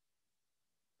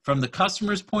 From the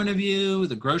customer's point of view,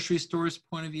 the grocery store's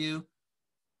point of view,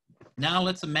 now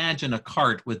let's imagine a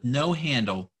cart with no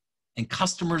handle and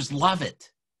customers love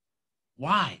it.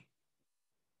 Why?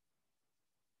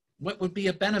 What would be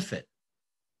a benefit?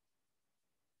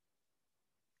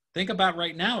 Think about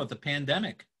right now with the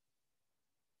pandemic.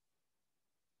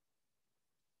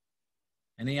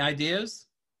 Any ideas?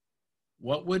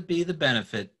 What would be the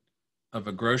benefit of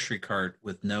a grocery cart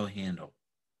with no handle?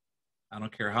 I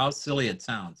don't care how silly it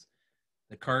sounds.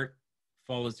 The cart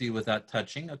follows you without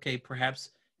touching. Okay, perhaps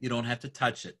you don't have to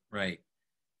touch it, right?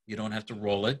 You don't have to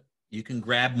roll it. You can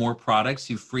grab more products.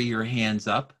 You free your hands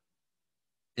up.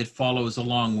 It follows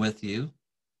along with you.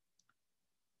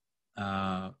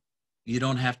 You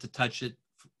don't have to touch it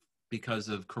because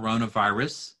of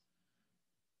coronavirus.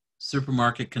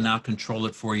 Supermarket can now control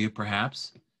it for you,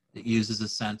 perhaps. It uses a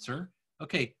sensor.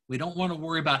 Okay, we don't want to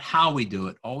worry about how we do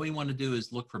it. All we want to do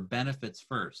is look for benefits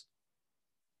first.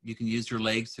 You can use your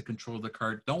legs to control the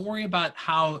cart. Don't worry about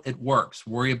how it works.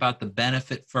 Worry about the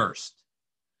benefit first.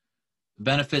 The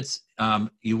benefits,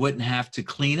 you wouldn't have to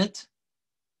clean it.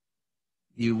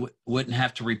 You wouldn't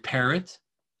have to repair it.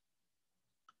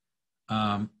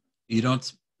 You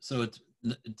don't, so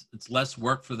it's less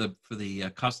work for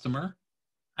the customer.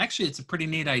 Actually, it's a pretty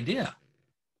neat idea.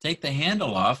 Take the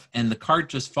handle off and the cart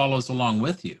just follows along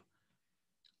with you.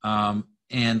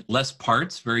 And less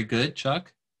parts, very good,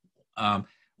 Chuck.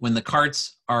 When the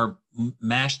carts are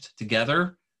mashed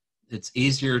together, it's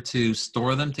easier to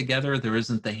store them together. There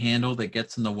isn't the handle that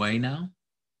gets in the way now.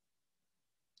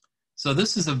 So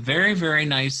this is a very, very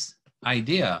nice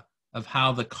idea of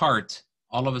how the cart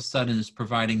all of a sudden is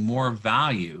providing more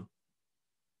value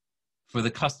for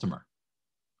the customer.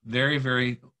 Very,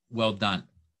 very well done.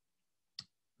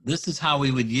 This is how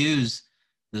we would use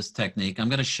this technique. I'm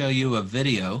going to show you a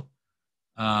video.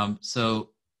 So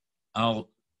I'll,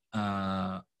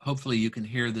 hopefully you can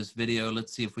hear this video.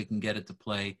 Let's see if we can get it to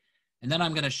play. And then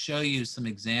I'm going to show you some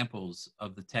examples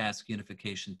of the task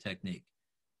unification technique.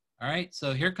 All right,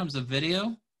 so here comes a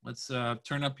video. Let's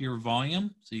turn up your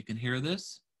volume so you can hear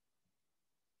this.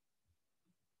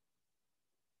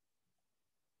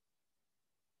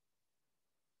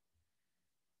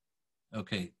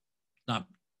 Okay,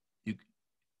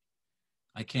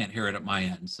 I can't hear it at my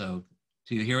end. So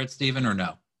do you hear it, Stephen, or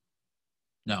no?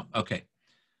 No, okay.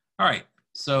 All right,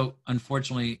 so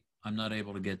unfortunately, I'm not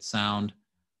able to get sound.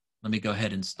 Let me go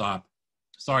ahead and stop.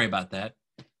 Sorry about that.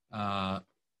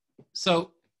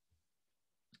 So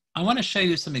I want to show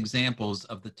you some examples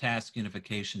of the task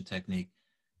unification technique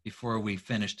before we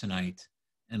finish tonight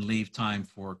and leave time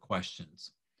for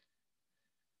questions.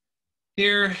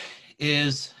 Here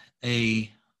is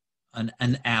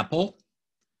an apple.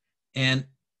 And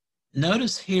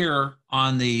notice here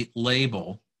on the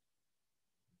label,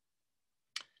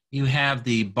 you have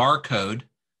the barcode,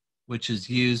 which is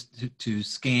used to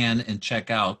scan and check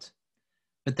out.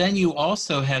 But then you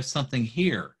also have something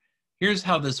here. Here's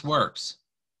how this works.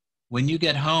 When you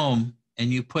get home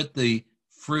and you put the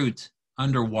fruit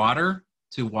under water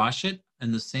to wash it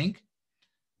in the sink,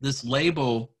 this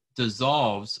label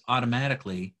dissolves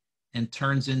automatically and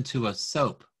turns into a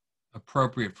soap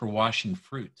appropriate for washing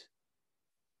fruit.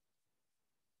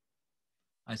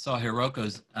 I saw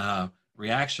Hiroko's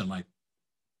reaction, like,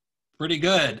 pretty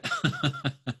good.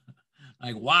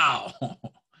 Like, wow.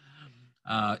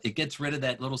 It gets rid of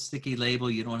that little sticky label.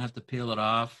 You don't have to peel it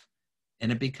off,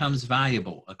 and it becomes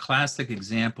valuable. A classic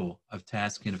example of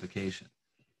task unification.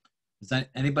 Does that,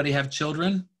 anybody have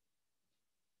children?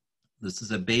 This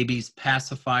is a baby's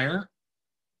pacifier.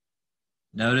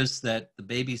 Notice that the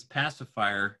baby's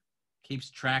pacifier keeps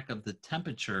track of the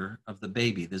temperature of the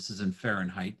baby. This is in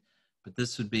Fahrenheit, but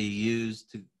this would be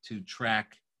used to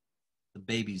track the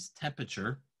baby's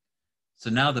temperature. So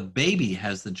now the baby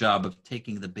has the job of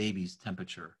taking the baby's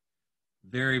temperature.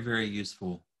 Very, very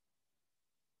useful.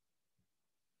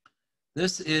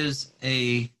 This is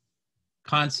a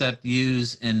concept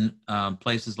used in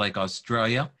places like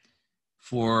Australia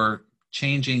for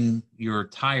changing your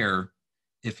tire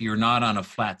if you're not on a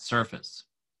flat surface.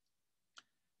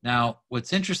 Now,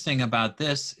 what's interesting about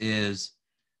this is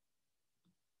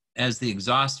as the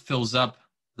exhaust fills up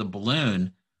the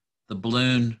balloon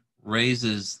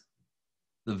raises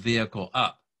the vehicle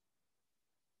up.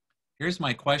 Here's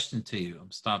my question to you.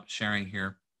 I'm stop sharing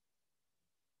here.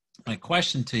 My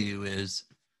question to you is,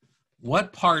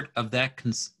 what part of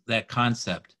that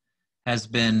concept has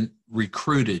been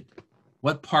recruited?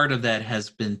 What part of that has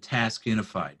been task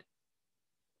unified?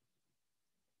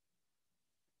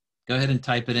 Go ahead and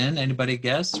type it in. Anybody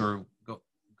guess, or go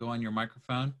on your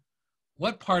microphone?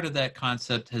 What part of that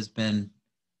concept has been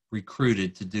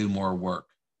recruited to do more work?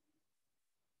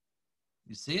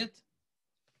 You see it?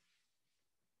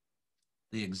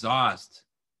 The exhaust.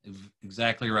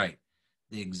 Exactly right.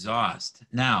 The exhaust.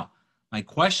 Now, my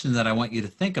question that I want you to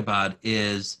think about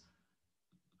is,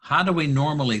 how do we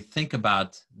normally think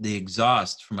about the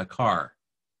exhaust from a car?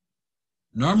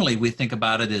 Normally, we think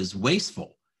about it as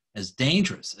wasteful, as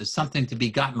dangerous, as something to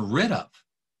be gotten rid of.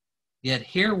 Yet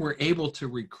here we're able to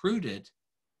recruit it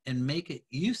and make it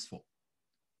useful.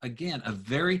 Again, a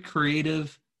very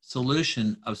creative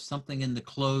solution of something in the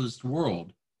closed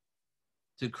world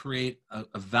to create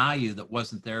a value that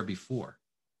wasn't there before.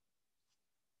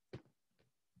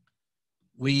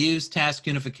 We use task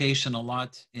unification a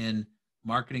lot in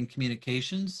marketing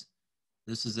communications.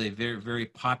 This is a very, very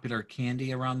popular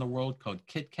candy around the world called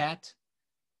Kit Kat.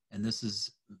 And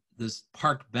this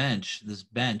park bench, this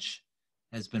bench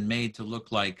has been made to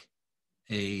look like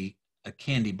a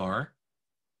candy bar,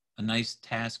 a nice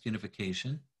task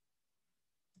unification.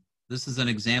 This is an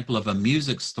example of a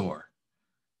music store.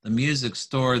 The music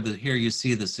store, here you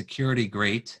see the security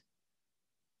grate,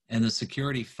 and the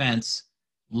security fence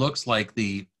looks like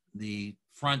the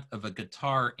front of a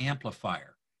guitar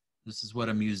amplifier. This is what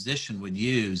a musician would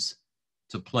use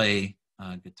to play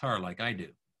guitar like I do.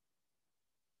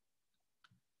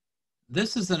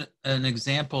 This is an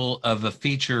example of a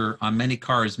feature on many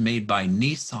cars made by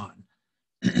Nissan.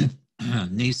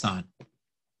 Nissan.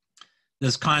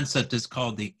 This concept is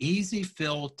called the Easy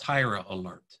Fill Tire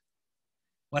Alert.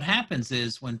 What happens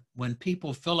is when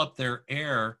people fill up their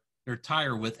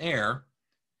tire with air,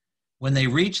 when they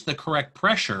reach the correct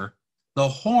pressure, the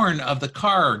horn of the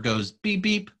car goes beep,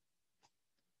 beep.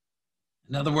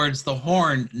 In other words, the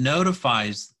horn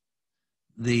notifies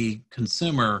the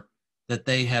consumer that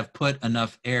they have put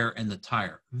enough air in the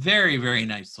tire. Very, very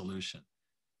nice solution.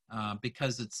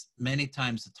 Because many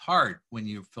times it's hard when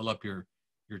you fill up your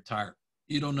tire.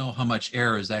 You don't know how much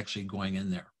air is actually going in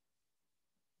there.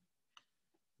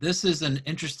 This is an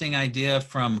interesting idea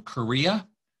from Korea.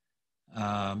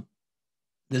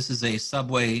 This is a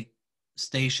subway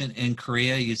station in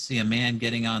Korea. You see a man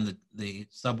getting on the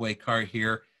subway car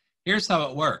here. Here's how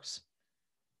it works.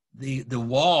 The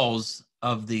walls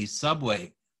of the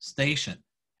subway station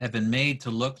have been made to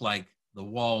look like the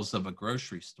walls of a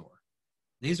grocery store.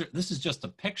 This is just a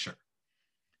picture.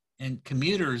 And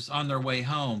commuters on their way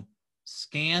home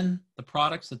scan the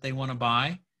products that they want to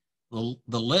buy. The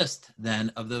list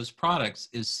then of those products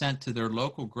is sent to their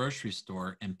local grocery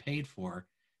store and paid for,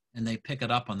 and they pick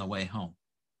it up on the way home.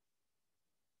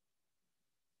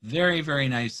 Very, very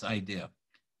nice idea.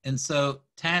 And so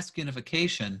task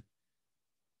unification,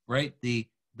 right? The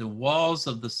walls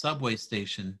of the subway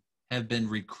station have been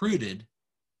recruited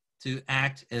to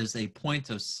act as a point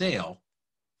of sale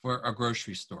for a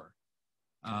grocery store.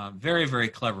 Very, very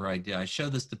clever idea. I show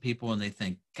this to people and they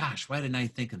think, gosh, why didn't I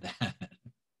think of that?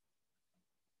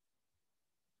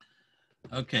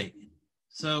 Okay,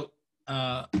 so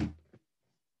I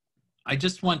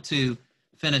just want to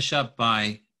finish up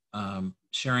by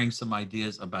sharing some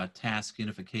ideas about task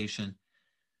unification.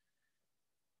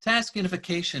 Task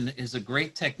unification is a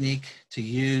great technique to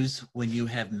use when you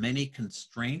have many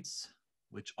constraints,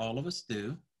 which all of us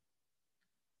do.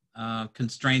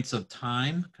 Constraints of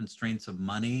time, constraints of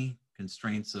money,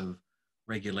 constraints of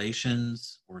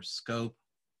regulations or scope.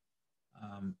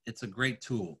 It's a great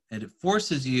tool, and it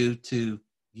forces you to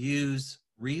use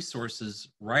resources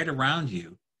right around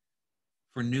you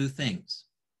for new things.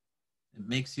 It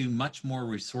makes you much more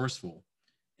resourceful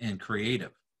and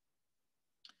creative.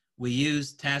 We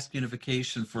use task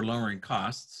unification for lowering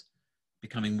costs,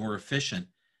 becoming more efficient,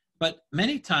 but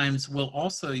many times we'll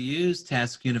also use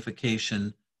task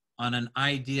unification on an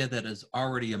idea that has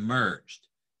already emerged.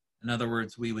 In other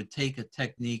words, we would take a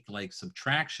technique like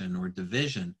subtraction or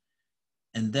division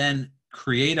and then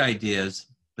create ideas,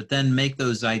 but then make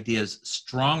those ideas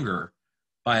stronger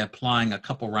by applying a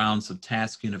couple rounds of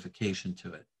task unification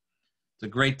to it. It's a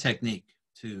great technique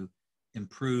to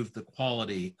improve the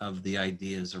quality of the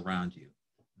ideas around you.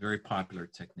 Very popular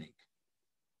technique.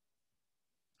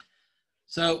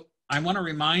 So I want to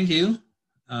remind you,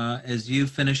 as you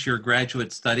finish your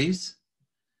graduate studies,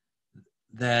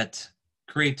 that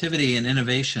creativity and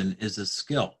innovation is a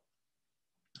skill.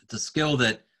 It's a skill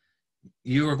that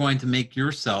you are going to make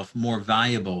yourself more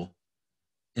valuable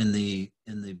in the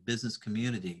business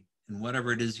community and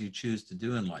whatever it is you choose to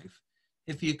do in life,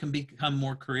 if you can become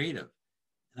more creative.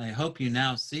 And I hope you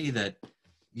now see that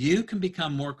you can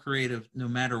become more creative no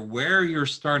matter where you're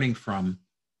starting from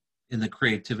in the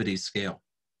creativity scale.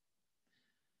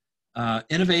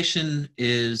 Innovation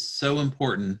is so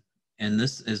important, and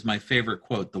this is my favorite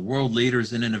quote: the world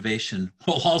leaders in innovation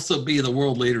will also be the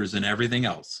world leaders in everything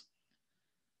else.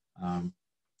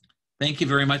 Thank you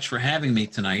very much for having me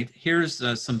tonight. Here's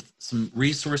some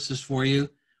resources for you.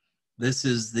 This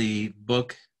is the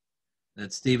book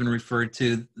that Stephen referred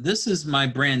to. This is my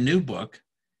brand new book.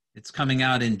 It's coming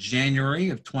out in January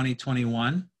of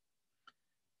 2021.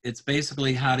 It's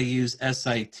basically how to use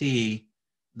SIT,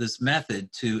 this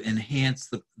method, to enhance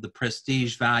the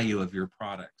prestige value of your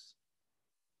products.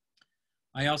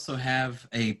 I also have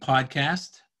a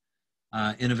podcast,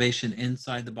 Innovation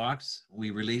Inside the Box.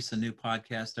 We release a new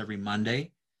podcast every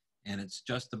Monday, and it's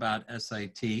just about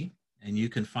SIT, and you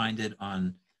can find it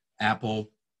on Apple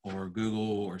or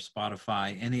Google or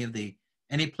Spotify,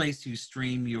 any place you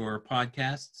stream your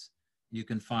podcasts, you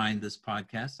can find this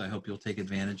podcast. I hope you'll take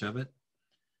advantage of it.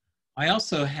 I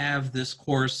also have this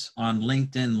course on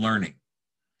LinkedIn Learning.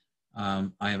 I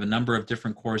have a number of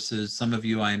different courses. Some of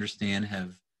you, I understand,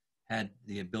 have had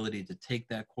the ability to take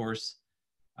that course.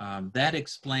 That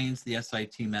explains the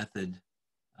SIT method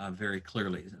very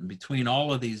clearly. And between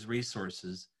all of these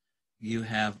resources, you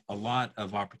have a lot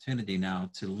of opportunity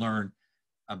now to learn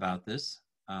about this.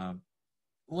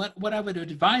 What I would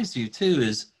advise you too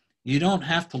is you don't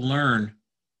have to learn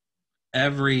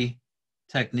every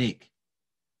technique.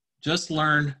 Just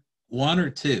learn one or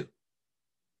two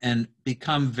and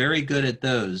become very good at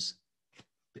those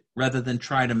rather than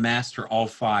try to master all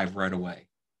five right away.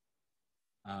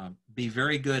 Be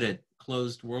very good at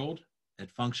closed world, at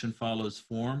function follows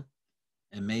form,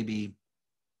 and maybe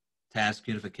task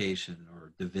unification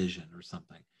or division or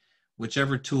something.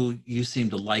 Whichever tool you seem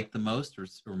to like the most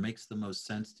or makes the most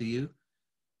sense to you,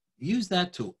 use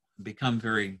that tool. Become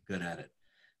very good at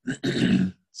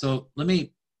it. So let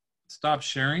me stop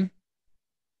sharing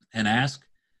and ask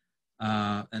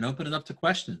and open it up to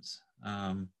questions.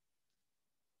 Are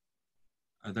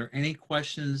there any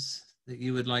questions that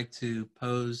you would like to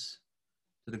pose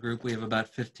to the group? We have about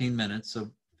 15 minutes,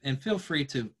 and feel free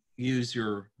to use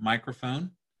your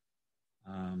microphone.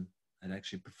 I'd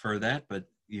actually prefer that, but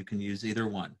you can use either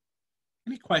one.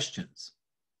 Any questions?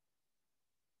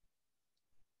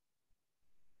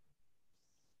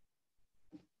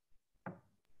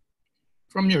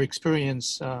 From your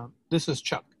experience, this is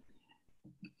Chuck.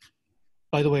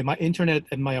 By the way, my internet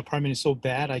in my apartment is so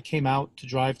bad, I came out to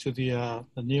drive to the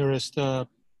nearest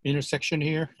intersection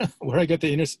here where I get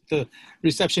the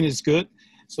reception is good.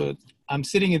 So I'm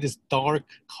sitting in this dark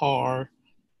car.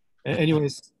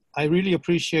 Anyways, I really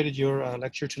appreciated your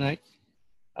lecture tonight.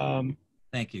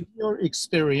 Thank you. Your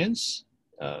experience,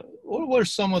 what were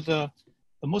some of the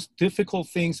most difficult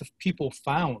things that people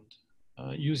found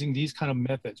using these kind of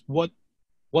methods? What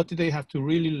did they have to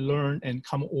really learn and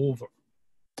come over?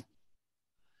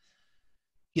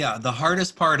 Yeah, the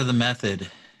hardest part of the method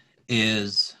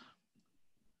is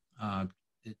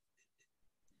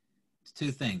it's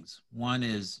two things. One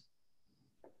is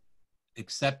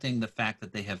accepting the fact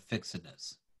that they have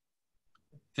fixedness.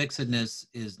 Fixedness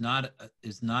is not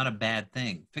a bad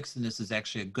thing. Fixedness is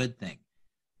actually a good thing.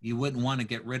 You wouldn't want to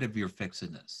get rid of your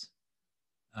fixedness.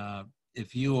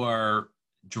 If you are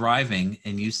driving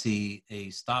and you see a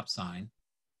stop sign,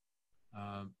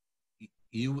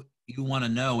 you want to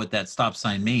know what that stop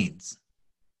sign means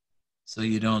so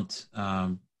you don't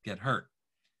get hurt.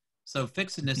 So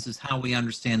fixedness is how we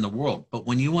understand the world. But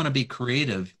when you want to be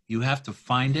creative, you have to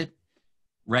find it,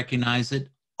 recognize it,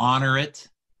 honor it,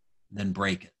 then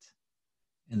break it.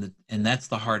 And that's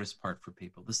the hardest part for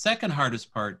people. The second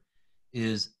hardest part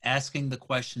is asking the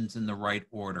questions in the right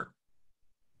order.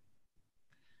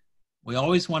 We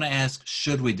always want to ask,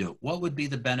 should we do it? What would be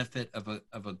the benefit of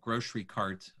a grocery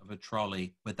cart, of a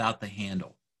trolley without the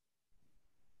handle?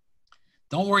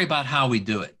 Don't worry about how we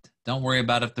do it. Don't worry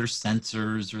about if there's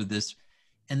sensors or this.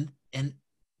 And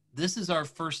this is our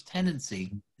first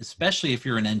tendency, especially if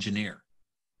you're an engineer.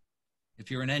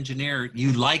 If you're an engineer,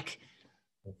 you like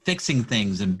fixing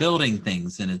things and building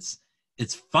things, and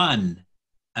it's fun.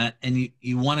 And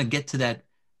you want to get to that,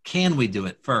 can we do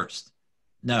it first?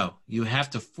 No, you have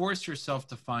to force yourself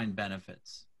to find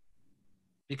benefits.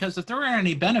 Because if there aren't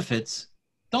any benefits,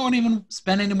 don't even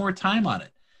spend any more time on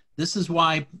it. This is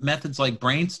why methods like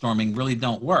brainstorming really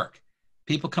don't work.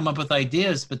 People come up with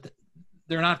ideas, but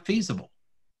they're not feasible.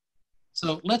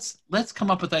 So let's come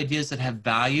up with ideas that have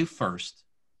value first,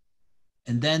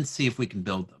 and then see if we can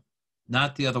build them.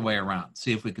 Not the other way around.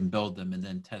 See if we can build them and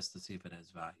then test to see if it has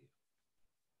value.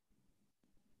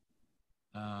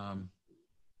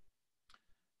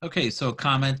 Okay, so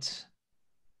comment.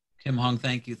 Kim Hong,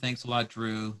 thank you. Thanks a lot,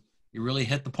 Drew. You really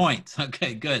hit the point.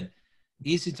 Okay, good.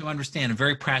 Easy to understand and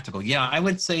very practical. Yeah, I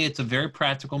would say it's a very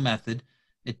practical method.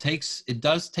 It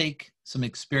does take some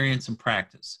experience and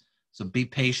practice. So be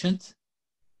patient,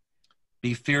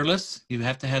 be fearless. You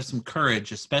have to have some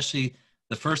courage, especially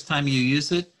the first time you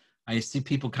use it. I see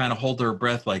people kind of hold their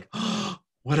breath like, oh,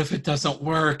 what if it doesn't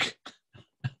work?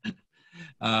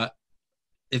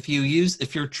 If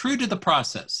you're true to the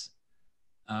process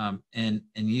and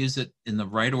use it in the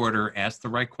right order, ask the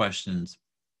right questions,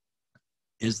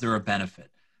 is there a benefit?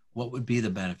 What would be the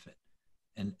benefit?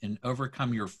 And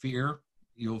overcome your fear,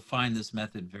 you'll find this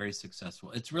method very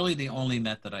successful. It's really the only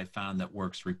method I found that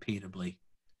works repeatably.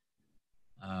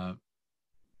 And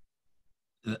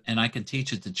I can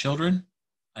teach it to children.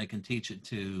 I can teach it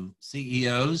to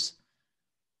CEOs.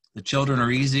 The children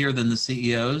are easier than the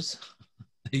CEOs.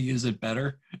 They use it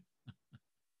better.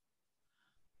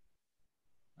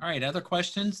 All right, other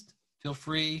questions? Feel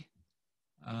free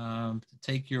to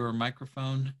take your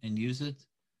microphone and use it.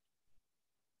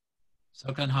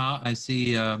 Sokan Ha, I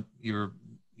see you've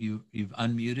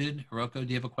unmuted. Hiroko, do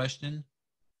you have a question?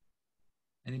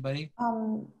 Anybody?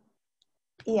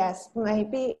 Yes,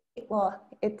 maybe. Well,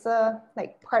 it's a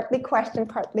partly question,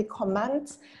 partly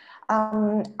comment.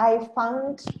 I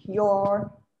found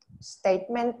your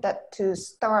statement that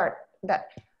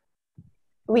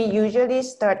we usually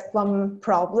start from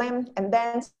problem and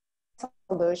then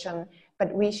solution,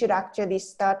 but we should actually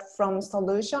start from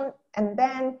solution and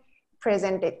then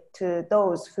present it to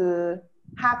those who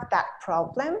have that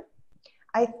problem.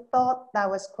 I thought that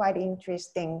was quite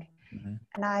interesting. Mm-hmm.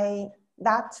 And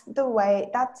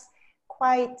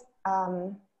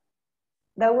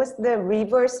that was the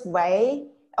reverse way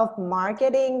of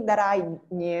marketing that I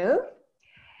knew.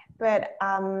 But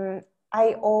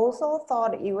I also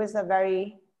thought it was a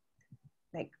very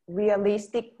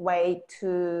realistic way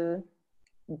to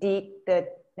dig the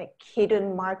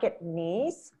hidden market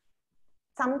needs.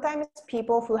 Sometimes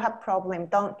people who have problem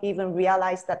don't even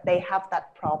realize that they have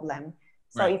that problem.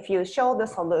 So right. If you show the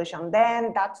solution,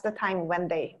 then that's the time when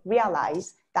they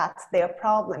realize that's their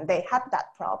problem. They had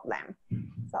that problem.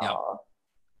 So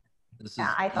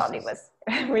I thought it was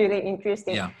really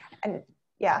interesting. Yeah. And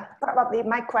yeah, probably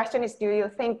my question is, do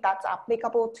you think that's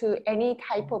applicable to any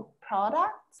type of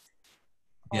products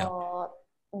or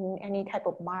any type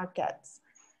of markets?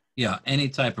 Yeah, any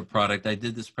type of product. I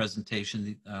did this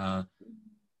presentation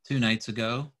 2 nights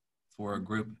ago for a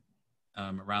group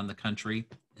around the country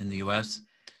in the US.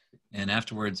 And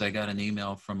afterwards, I got an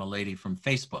email from a lady from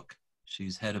Facebook.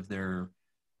 She's head of their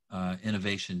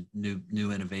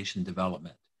new innovation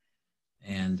development.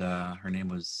 And her name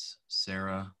was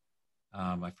Sarah.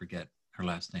 I forget her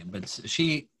last name, but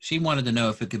she wanted to know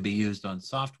if it could be used on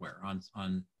software,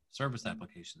 on service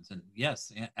applications. And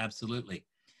yes, absolutely.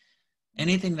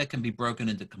 Anything that can be broken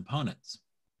into components.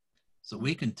 So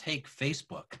we can take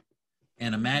Facebook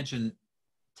and imagine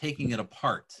taking it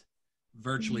apart,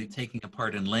 virtually taking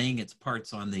apart and laying its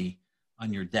parts on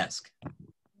your desk.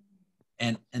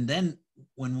 And then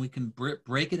when we can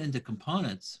break it into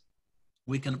components,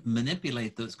 we can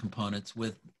manipulate those components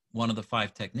with one of the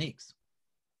 5 techniques.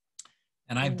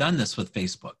 And I've done this with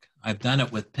Facebook. I've done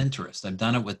it with Pinterest. I've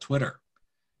done it with Twitter.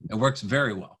 It works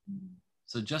very well.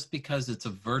 So just because it's a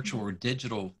virtual or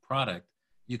digital product,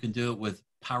 you can do it with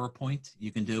PowerPoint, you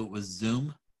can do it with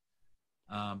Zoom.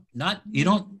 You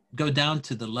don't go down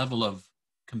to the level of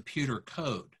computer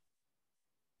code.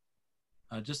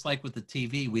 Just like with the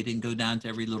TV, we didn't go down to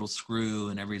every little screw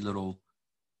and every little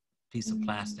piece of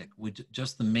plastic.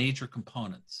 Just the major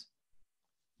components.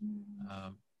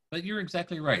 But you're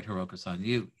exactly right, Hiroko-san.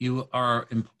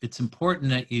 It's important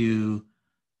that you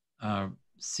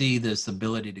see this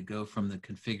ability to go from the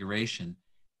configuration,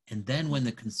 and then when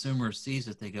the consumer sees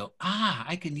it, they go, ah,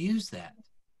 I can use that.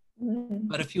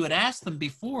 But if you had asked them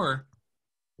before,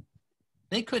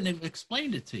 they couldn't have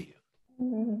explained it to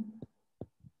you.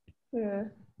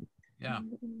 Yeah.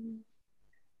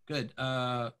 Good.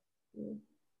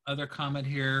 Other comment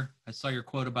here. I saw your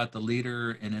quote about the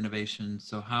leader in innovation.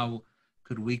 So how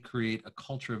could we create a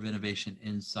culture of innovation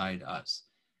inside us?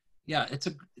 Yeah,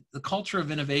 the culture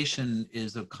of innovation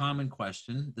is a common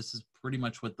question. This is pretty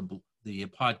much what the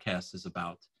podcast is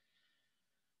about.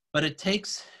 But it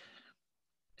takes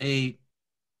a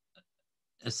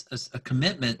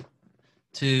commitment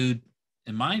to,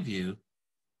 in my view,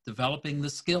 developing the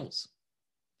skills.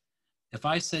 If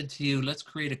I said to you, let's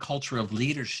create a culture of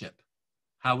leadership,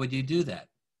 how would you do that?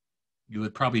 You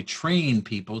would probably train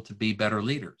people to be better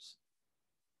leaders.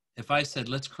 If I said,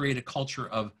 let's create a culture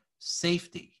of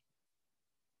safety,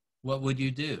 what would you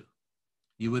do?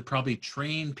 You would probably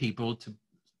train people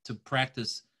to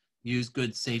practice, use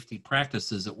good safety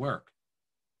practices at work.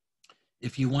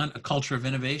 If you want a culture of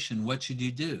innovation, what should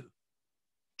you do?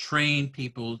 Train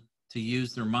people to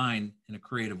use their mind in a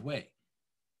creative way,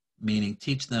 meaning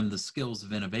teach them the skills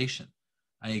of innovation.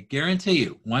 I guarantee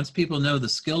you, once people know the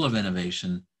skill of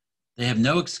innovation, they have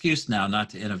no excuse now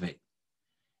not to innovate.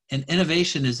 And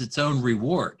innovation is its own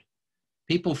reward.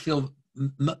 People feel,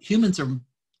 humans are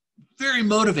very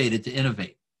motivated to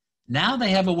innovate. Now they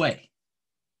have a way.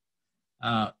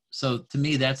 So to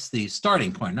me, that's the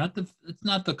starting point. It's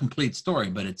not the complete story,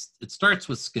 but it starts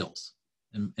with skills,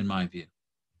 in my view.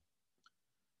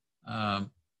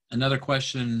 Another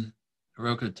question,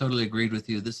 Hiroko, totally agreed with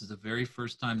you. This is the very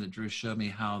first time that Drew showed me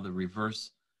how the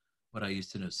reverse, what I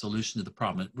used to know, solution to the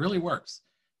problem. It really works.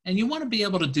 And you want to be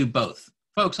able to do both.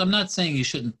 Folks, I'm not saying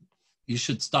you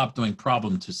should stop doing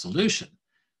problem to solution.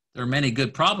 There are many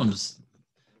good problems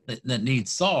that need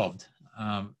solved.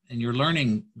 And you're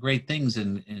learning great things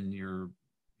in your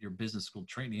business school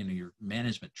training and your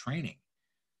management training.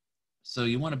 So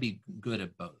you want to be good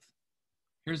at both.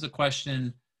 Here's a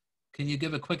question. Can you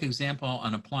give a quick example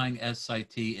on applying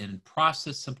SIT in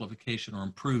process simplification or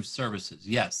improved services?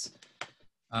 Yes.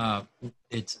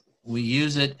 We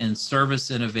use it in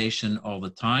service innovation all the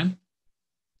time.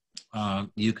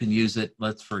 You can use it,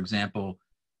 for example,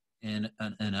 in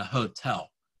a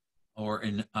hotel, or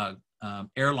in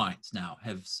airlines now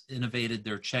have innovated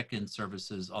their check-in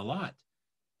services a lot.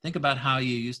 Think about how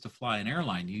you used to fly an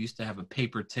airline. You used to have a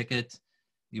paper ticket.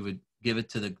 You would give it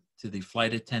to the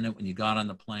flight attendant when you got on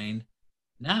the plane.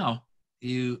 Now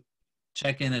you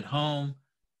check in at home.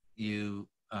 You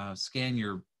scan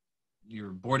your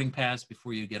boarding pass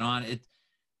before you get on.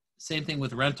 Same thing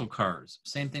with rental cars.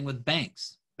 Same thing with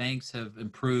banks. Banks have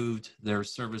improved their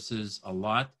services a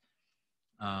lot.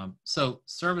 So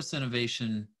service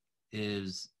innovation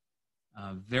is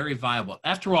very viable.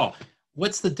 After all,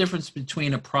 what's the difference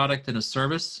between a product and a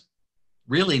service?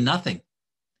 Really nothing.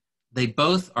 They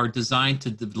both are designed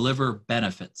to deliver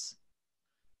benefits.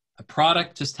 A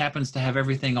product just happens to have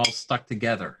everything all stuck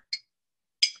together.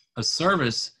 A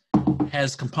service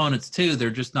has components too, they're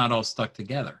just not all stuck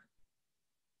together.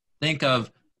 Think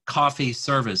of coffee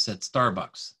service at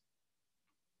Starbucks,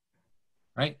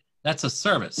 right? That's a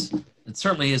service. It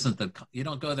certainly isn't you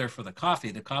don't go there for the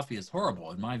coffee. The coffee is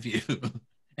horrible in my view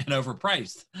and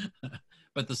overpriced,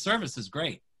 but the service is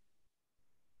great.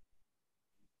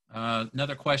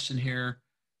 Another question here.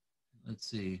 Let's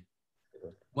see.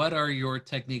 What are your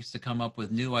techniques to come up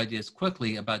with new ideas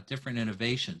quickly about different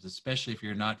innovations, especially if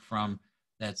you're not from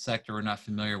that sector or not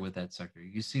familiar with that sector?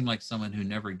 You seem like someone who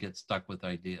never gets stuck with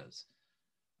ideas.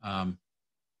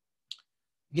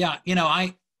 Yeah,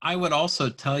 I would also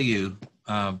tell you,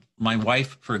 my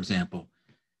wife, for example,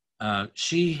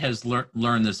 she has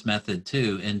learned this method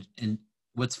too. And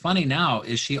what's funny now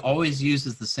is she always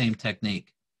uses the same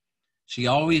technique. She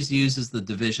always uses the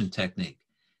division technique.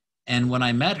 And when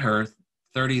I met her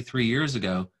 33 years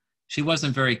ago, she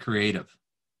wasn't very creative,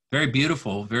 very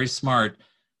beautiful, very smart,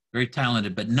 very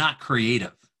talented, but not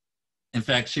creative. In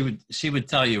fact, she would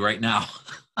tell you right now.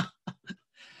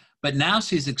 But now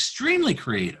she's extremely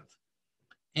creative,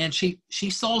 and she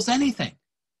solves anything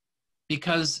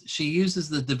because she uses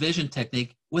the division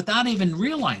technique without even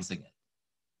realizing it.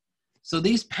 So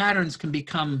these patterns can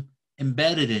become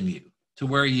embedded in you to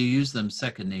where you use them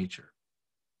second nature.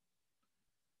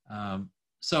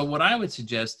 So what I would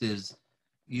suggest is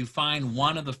you find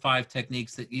one of the 5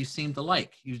 techniques that you seem to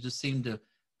like, you just seem to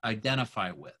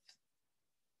identify with.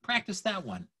 Practice that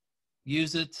one.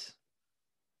 Use it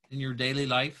in your daily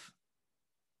life.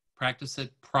 Practice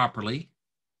it properly.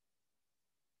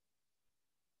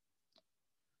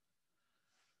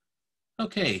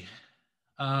 Okay,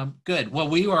 good. Well,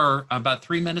 we are about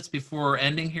 3 minutes before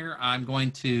ending here. I'm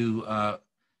going to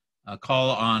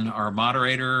call on our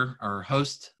moderator, our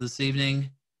host this evening,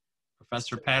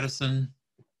 Professor Patterson.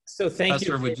 So thank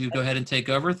Professor, you. would you go ahead and take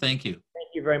over? Thank you. Thank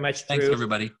you very much, Drew. Thanks,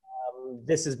 everybody.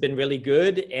 This has been really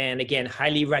good. And again,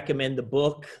 highly recommend the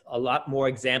book. A lot more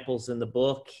examples in the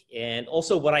book. And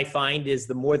also what I find is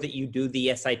the more that you do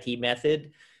the SIT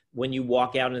method, when you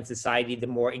walk out in society, the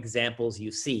more examples you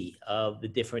see of the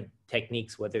different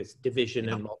techniques, whether it's division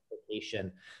and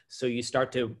multiplication. So you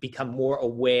start to become more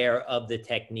aware of the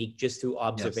technique just through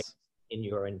observation in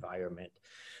your environment.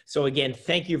 So again,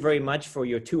 thank you very much for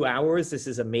your 2 hours. This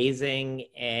is amazing.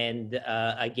 And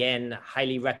again,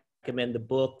 highly recommend the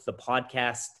book, the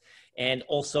podcast, and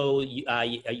also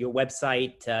your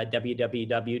website,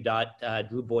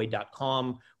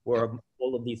 www.drewboyd.com, where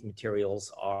all of these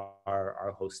materials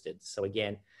are hosted. So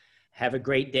again, have a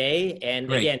great day.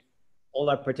 And again, all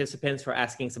our participants for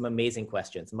asking some amazing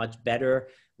questions, much better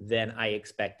than I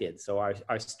expected. So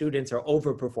our students are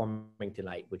overperforming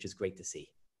tonight, which is great to see.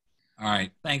 All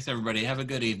right. Thanks, everybody. Have a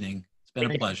good evening. It's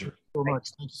been a pleasure. Thank you so much.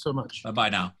 Thank you so much. Bye-bye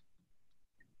now.